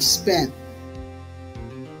and like spent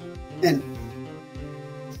and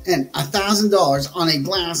 $1,000 on a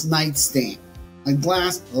glass nightstand, a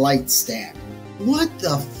glass light stand. What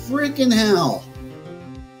the freaking hell?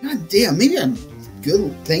 God damn! Maybe a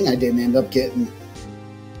good thing I didn't end up getting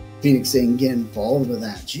Phoenix saying get involved with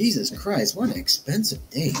that. Jesus Christ! What an expensive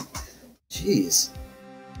date. Jeez.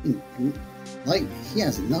 Like, he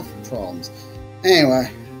has enough problems.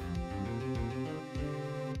 Anyway.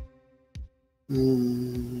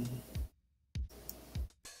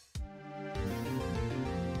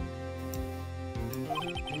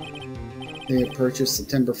 They had purchased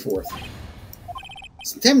September 4th.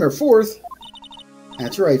 September 4th?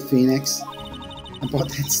 That's right, Phoenix. I bought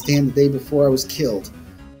that stand the day before I was killed.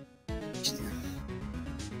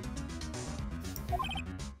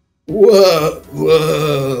 Whoa!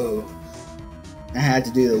 Whoa! I had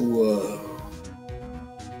to do the whoa.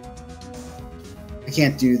 I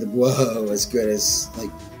can't do the whoa as good as,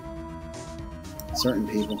 like, certain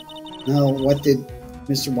people. No, what did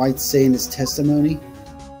Mr. White say in his testimony?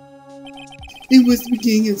 It was the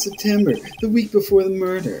beginning of September, the week before the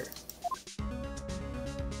murder.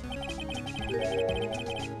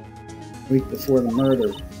 Week before the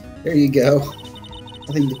murder. There you go.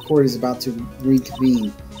 I think the court is about to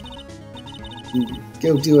reconvene.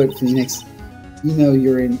 Go do it, Phoenix. You know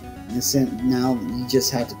you're innocent now, you just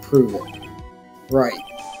have to prove it. Right.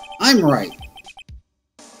 I'm right.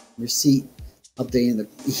 Receipt updating the...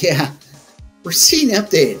 Yeah. Receipt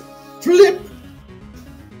updated. Flip!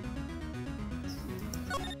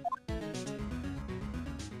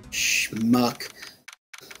 Schmuck.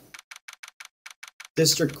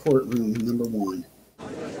 District Courtroom number 1.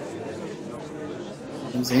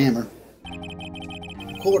 There's the hammer.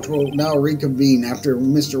 The court will now reconvene after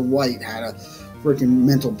Mr. White had a freaking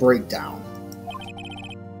mental breakdown.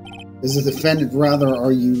 Is the defendant rather,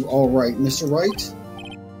 are you alright, Mr. White?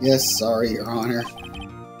 Yes, sorry, Your Honor.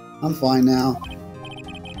 I'm fine now.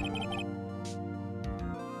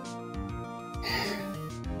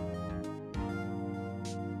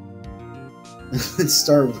 Let's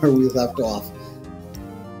start where we left off.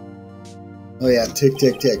 Oh yeah, tick,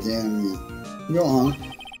 tick, tick. Yeah. Go on.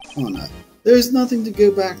 Oh no. There's nothing to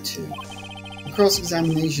go back to. The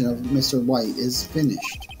cross-examination of Mr. White is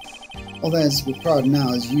finished. All that is required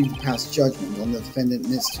now is you to pass judgment on the defendant,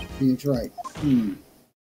 Mr. Phoenix Wright.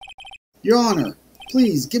 Your Honor,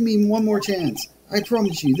 please give me one more chance. I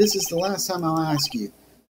promise you, this is the last time I'll ask you.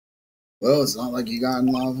 Well, it's not like you got in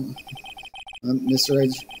love. Mr.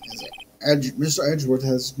 Edgeworth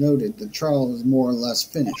has noted the trial is more or less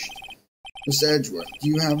finished. Mr. Edgeworth, do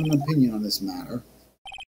you have an opinion on this matter?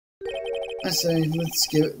 I say, let's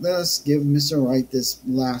give Mr. Wright this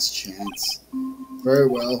last chance. Very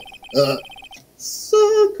well.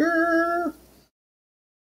 Sucker!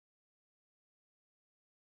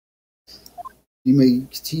 You may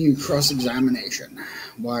continue cross-examination.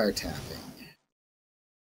 Wiretapping.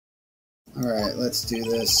 Alright, let's do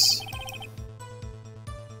this.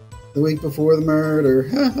 The week before the murder.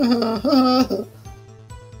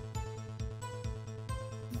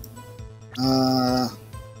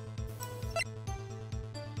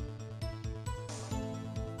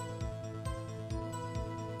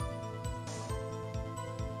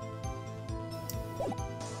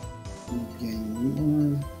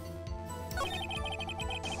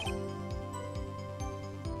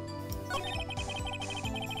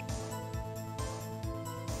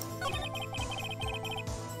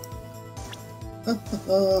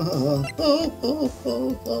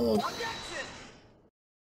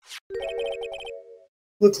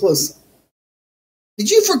 Look close.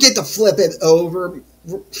 Did you forget to flip it over?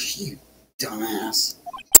 You dumbass.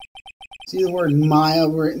 See the word Maya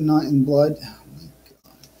written in blood?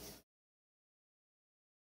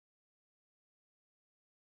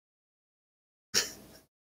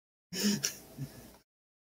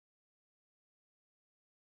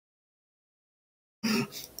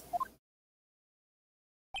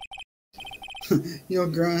 You're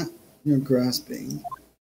grasping.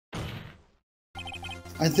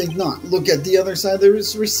 I think not. Look at the other side of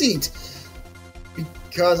this receipt.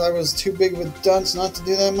 Because I was too big of a dunce not to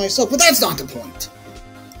do that myself. But that's not the point.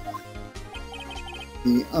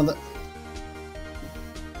 The other...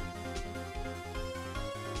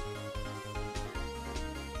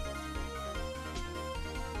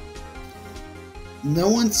 No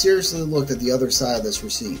one seriously looked at the other side of this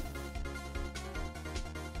receipt.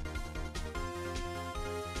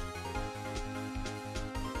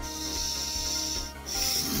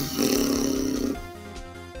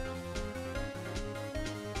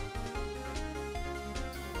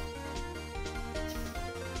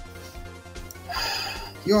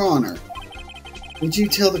 Your Honor, would you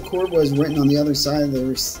tell the court what is written on the other side of the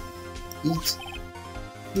receipt?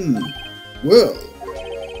 Well,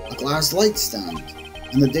 a glass light stand.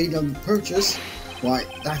 And the date of the purchase, why,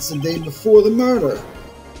 that's the day before the murder.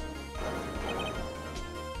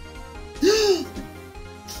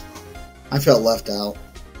 I felt left out.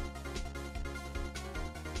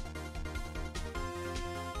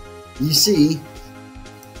 You see,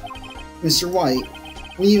 Mr. White,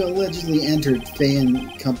 when you allegedly entered Fan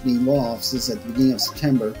Company law offices at the beginning of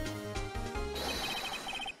September,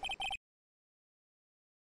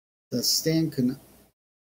 the stand could not...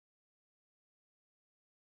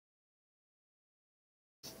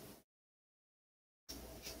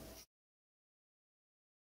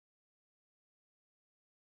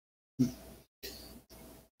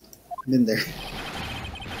 Been there.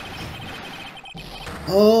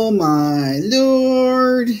 Oh my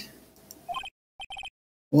lord!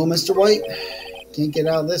 Well, Mr. White, can't get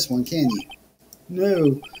out of this one, can you?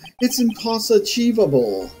 No, it's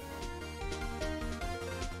impossible.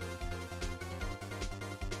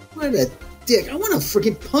 What a dick. I want to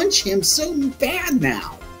freaking punch him so bad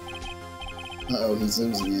now. Uh-oh, he's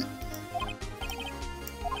losing it.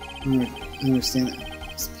 I understand that.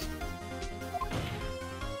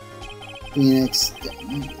 Phoenix.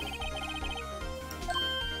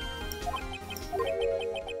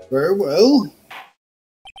 Very well.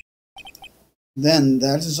 Then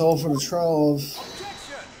that is all for the trial of...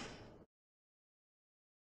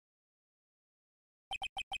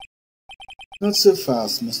 Not so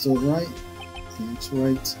fast, Mr. Wright. Phoenix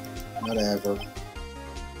Wright. Whatever.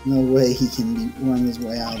 No way he can be running his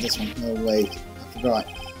way out of this one. No way. I forgot.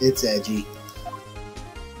 It's edgy.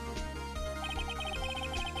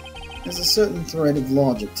 There's a certain thread of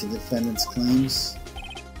logic to the defendant's claims.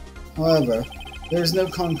 However, there is no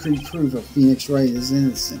concrete proof of Phoenix Wright is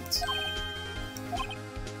innocent.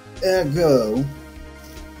 Ergo,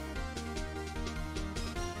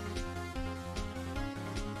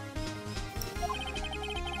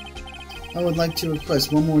 I would like to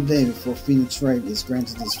request one more day before Phoenix Wright is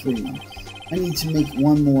granted his freedom. I need to make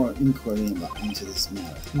one more inquiry into this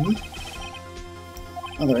matter.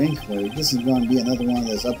 Another inquiry? This is going to be another one of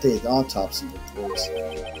those updated autopsy reports.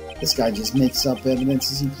 This guy just makes up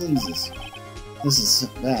evidence as he pleases. This is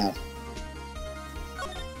bad.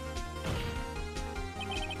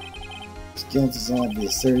 His guilt is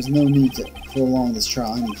obvious. There is no need to prolong this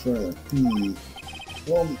trial any further.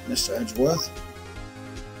 Well, Mr. Edgeworth,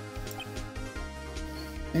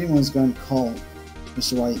 anyone's going to call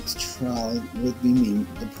Mr. White's trial, it would be me,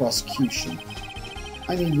 the prosecution.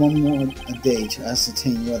 I need one more a day to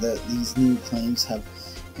ascertain whether these new claims have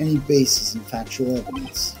any basis in factual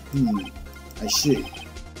evidence. I see.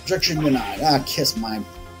 Objection denied. Ah, kiss my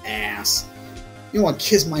ass. You want to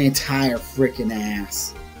kiss my entire frickin'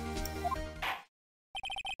 ass.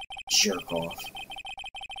 Jerk off.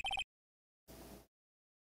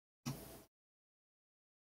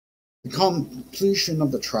 The completion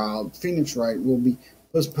of the trial, Phoenix Wright, will be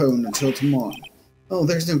postponed until tomorrow. Oh,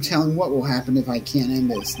 there's no telling what will happen if I can't end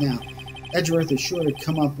this now. Edgeworth is sure to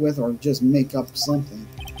come up with or just make up something.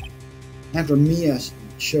 After Mia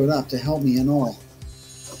showed up to help me and all.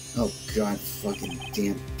 Oh god, fucking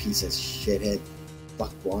damn piece of shithead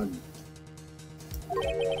fuckwad.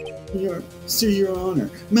 Your Honor,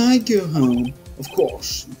 may I go home? Of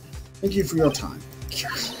course. Thank you for your time.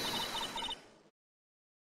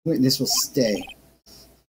 Witness will stay.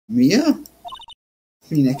 Mia?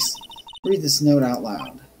 Phoenix, read this note out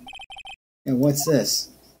loud. And what's this?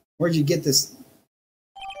 Where'd you get this?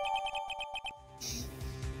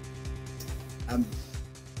 A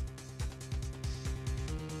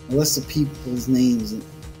list of people's names in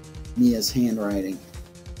Mia's handwriting.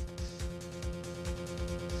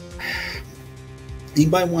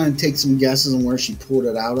 Anybody want to take some guesses on where she pulled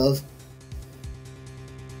it out of?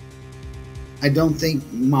 I don't think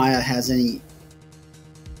Maya has any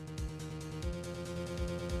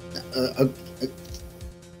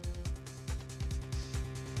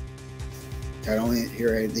I don't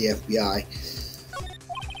hear at the FBI.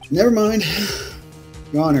 Never mind.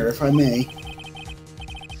 Your Honor, if I may.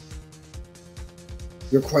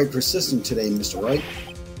 You're quite persistent today, Mr. Wright.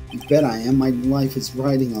 You bet I am. My life is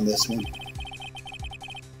riding on this one.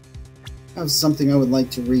 I have something I would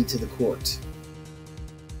like to read to the court.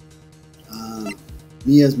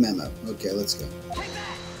 Mia's memo. Okay, let's go.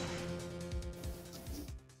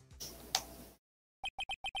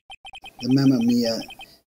 The memo Mia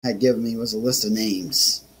had given me was a list of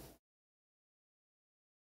names.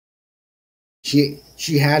 She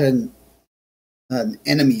had an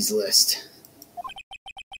enemies list.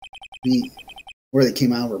 Where they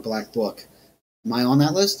came out of her black book. Am I on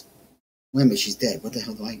that list? Wait a minute, she's dead. What the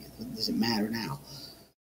hell does it matter now?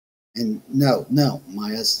 And no,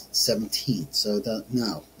 Maya's 17, so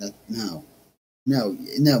no,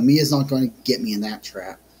 Mia's not going to get me in that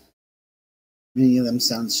trap. Many of them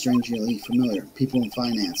sound strangely familiar. People in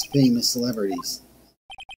finance, famous celebrities.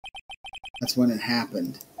 That's when it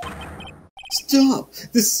happened. Stop!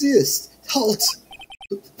 Desist! Halt!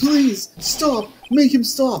 Please, stop! Make him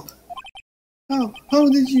stop! How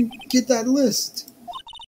did you get that list?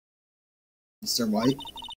 Mr. White,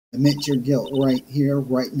 admit your guilt right here,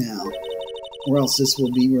 right now, or else this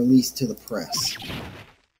will be released to the press.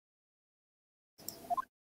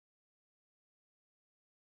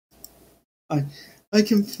 I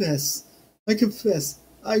confess. I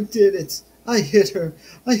did it. I hit her.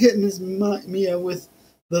 I hit Miss Mia with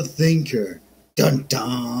the thinker. Dun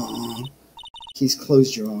dun. Case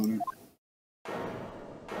closed, Your Honor.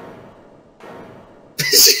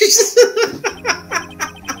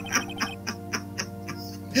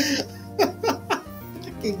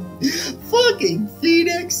 fucking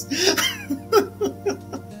Phoenix.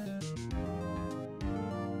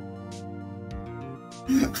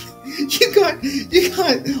 You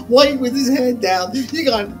got White with his head down. You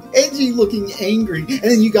got Edgy looking angry, and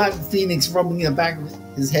then you got Phoenix rubbing the back of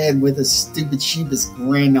his head with a stupid sheepish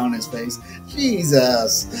grin on his face.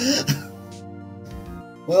 Jesus.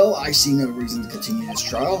 Well, I see no reason to continue this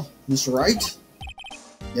trial, Mr. Wright.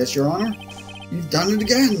 Yes, Your Honor. You've done it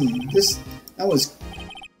again.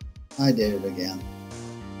 I did it again.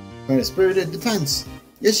 Quite a spirited defense.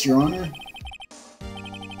 Yes, Your Honor.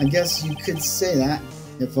 I guess you could say that.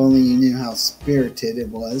 If only you knew how spirited it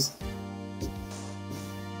was.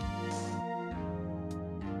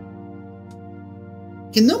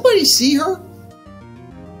 Can nobody see her?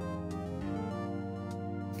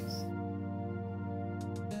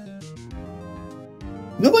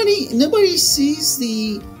 Nobody sees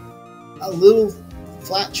the little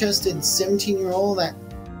flat-chested 17-year-old that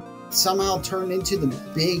somehow turned into the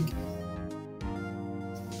big,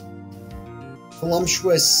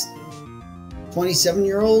 voluptuous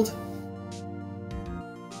 27-year-old?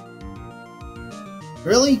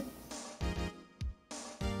 Really?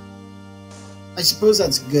 I suppose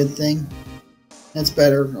that's a good thing. That's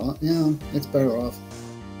better. Yeah, it's better off.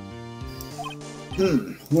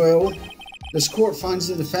 Well, this court finds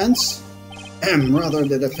the defense, rather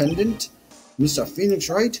the defendant, Mr. Phoenix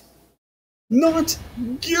Wright, not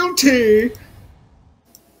guilty!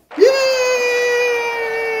 Yay!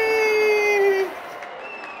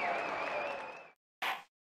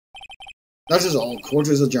 That is all. Court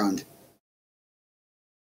is adjourned.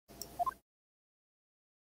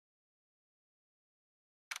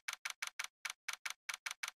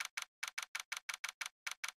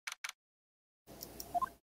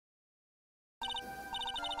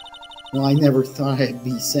 Well, I never thought I'd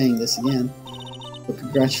be saying this again. But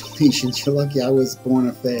congratulations, you're lucky I was born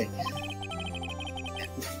a fae.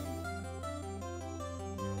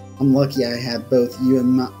 I'm lucky I had both you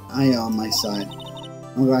and Maya on my side.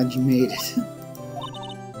 I'm glad you made it.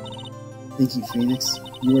 Thank you, Phoenix.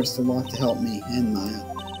 You risked a lot to help me and Maya.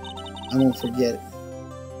 I won't forget it.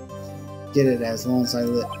 Get it as long as I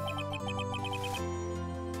live.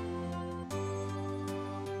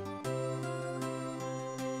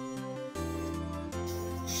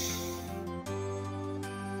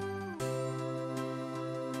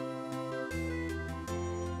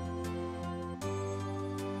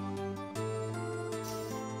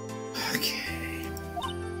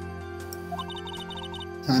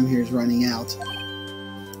 Time here is running out.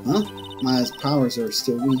 Huh? Maya's powers are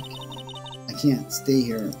still weak. I can't stay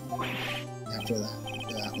here after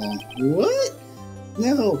that long. What?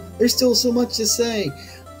 No, there's still so much to say.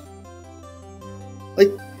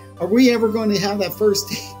 Like, are we ever going to have that first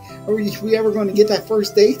date? Are we ever going to get that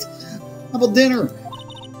first date? How about dinner?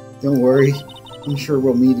 Don't worry. I'm sure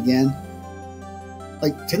we'll meet again.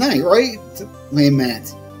 Like, tonight, right? Wait a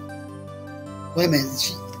minute.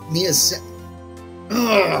 Mia's...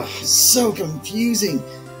 Ugh, so confusing.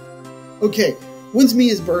 Okay, when's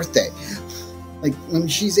Mia's birthday? Like, when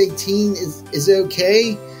she's 18, is it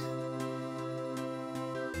okay?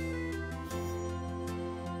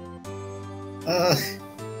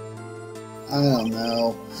 I don't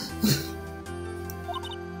know.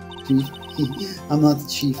 I'm not the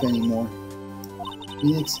chief anymore.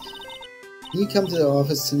 Phoenix, can you come to the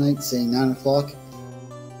office tonight, say 9 o'clock?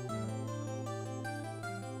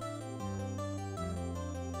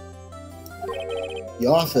 The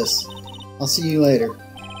office. I'll see you later.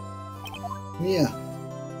 Mia.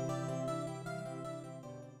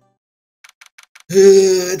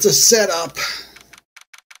 It's a setup.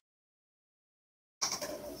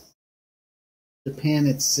 Japan,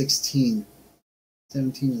 it's 16.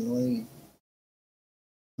 17 is the lady.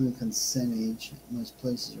 No consent age in most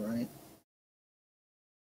places, right?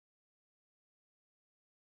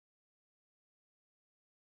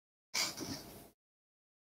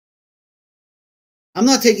 I'm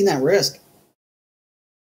not taking that risk.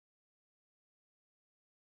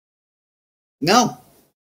 No.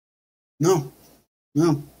 No.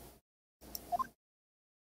 No.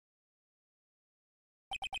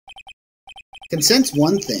 Consent's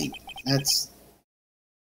one thing. That's...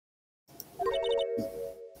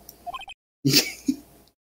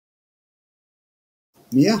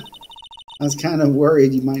 Yeah. I was kind of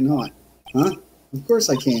worried you might not. Huh? Of course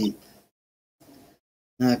I can.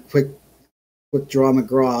 Quick draw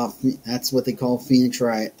McGraw. That's what they call Phoenix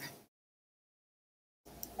Riot.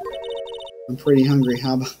 I'm pretty hungry.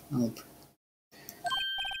 How about...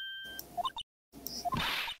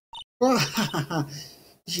 Oh.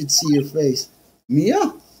 You should see your face.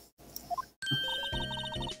 Mia?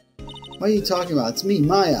 What are you talking about? It's me,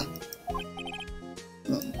 Maya.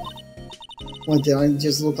 What, did I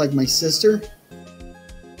just look like my sister?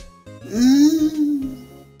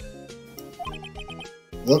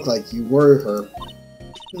 Look like you were her.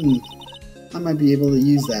 I might be able to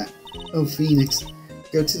use that. Oh, Phoenix,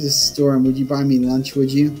 go to the store and would you buy me lunch,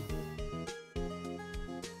 would you?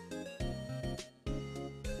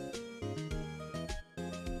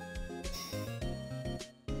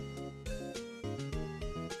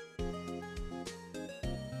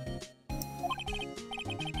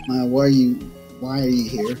 Why are you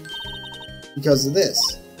here? Because of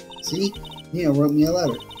this. See? Neil wrote me a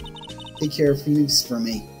letter. Take care of Phoenix for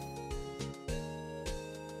me.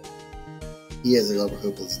 He is a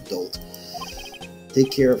hopeless dolt.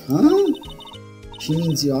 Take care of... Huh? She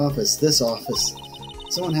means the office. This office.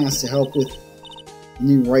 Someone has to help with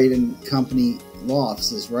new Wright and Company law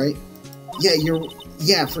offices, right?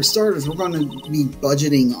 Yeah, for starters, we're going to be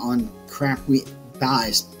budgeting on crap we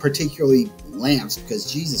buy, particularly lamps,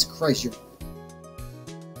 because Jesus Christ,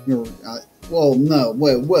 well, no,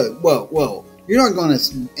 whoa. You're not going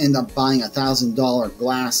to end up buying $1,000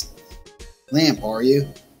 glass lamp, are you?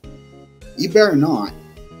 You better not.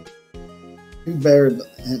 Who better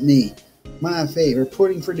than me? My favor,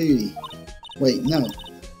 reporting for duty. Wait, no.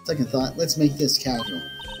 Second thought, let's make this casual.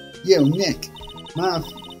 Yo, Nick.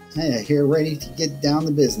 Hey, here, ready to get down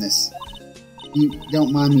to business. You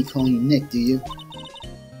don't mind me calling you Nick, do you?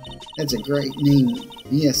 That's a great name.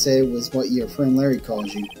 Mia said it was what your friend Larry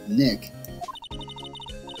calls you, Nick.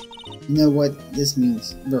 You know what this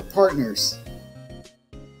means? We're partners.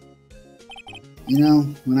 You know,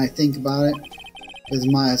 when I think about it, it's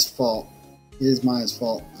Maya's fault. It is Maya's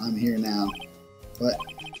fault. I'm here now. But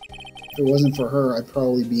if it wasn't for her, I'd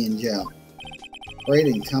probably be in jail. Right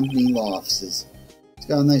in company law offices. It's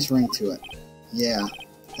got a nice ring to it. Yeah.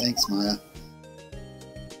 Thanks, Maya.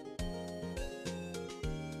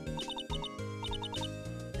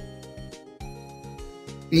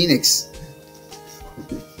 Phoenix.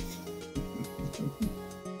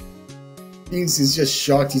 Phoenix is just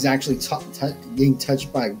shocked he's actually getting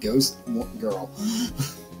touched by a ghost girl.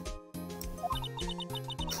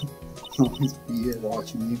 Always be here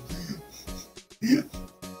watching you.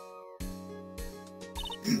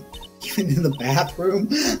 Even in the bathroom?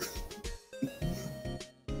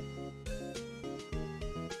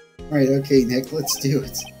 Right, okay, Nick, let's do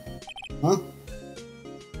it. Huh?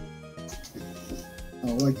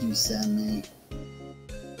 Oh, what'd you send me?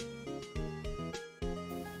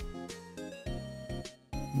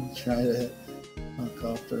 You try to knock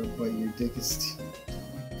off her, but your dick is too... Oh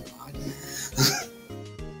my god.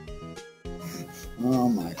 Oh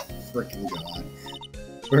my freaking god.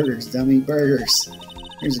 Burgers, dummy, burgers.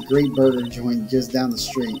 There's a great burger joint just down the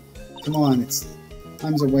street. Come on,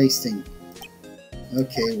 times are wasting.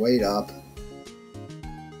 Okay, wait up.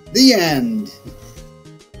 The end!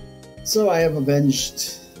 So I have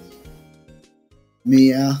avenged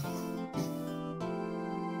Mia.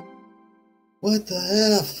 What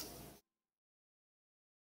the F?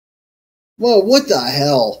 Whoa, what the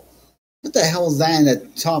hell? What the hell is that in the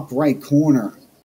top right corner?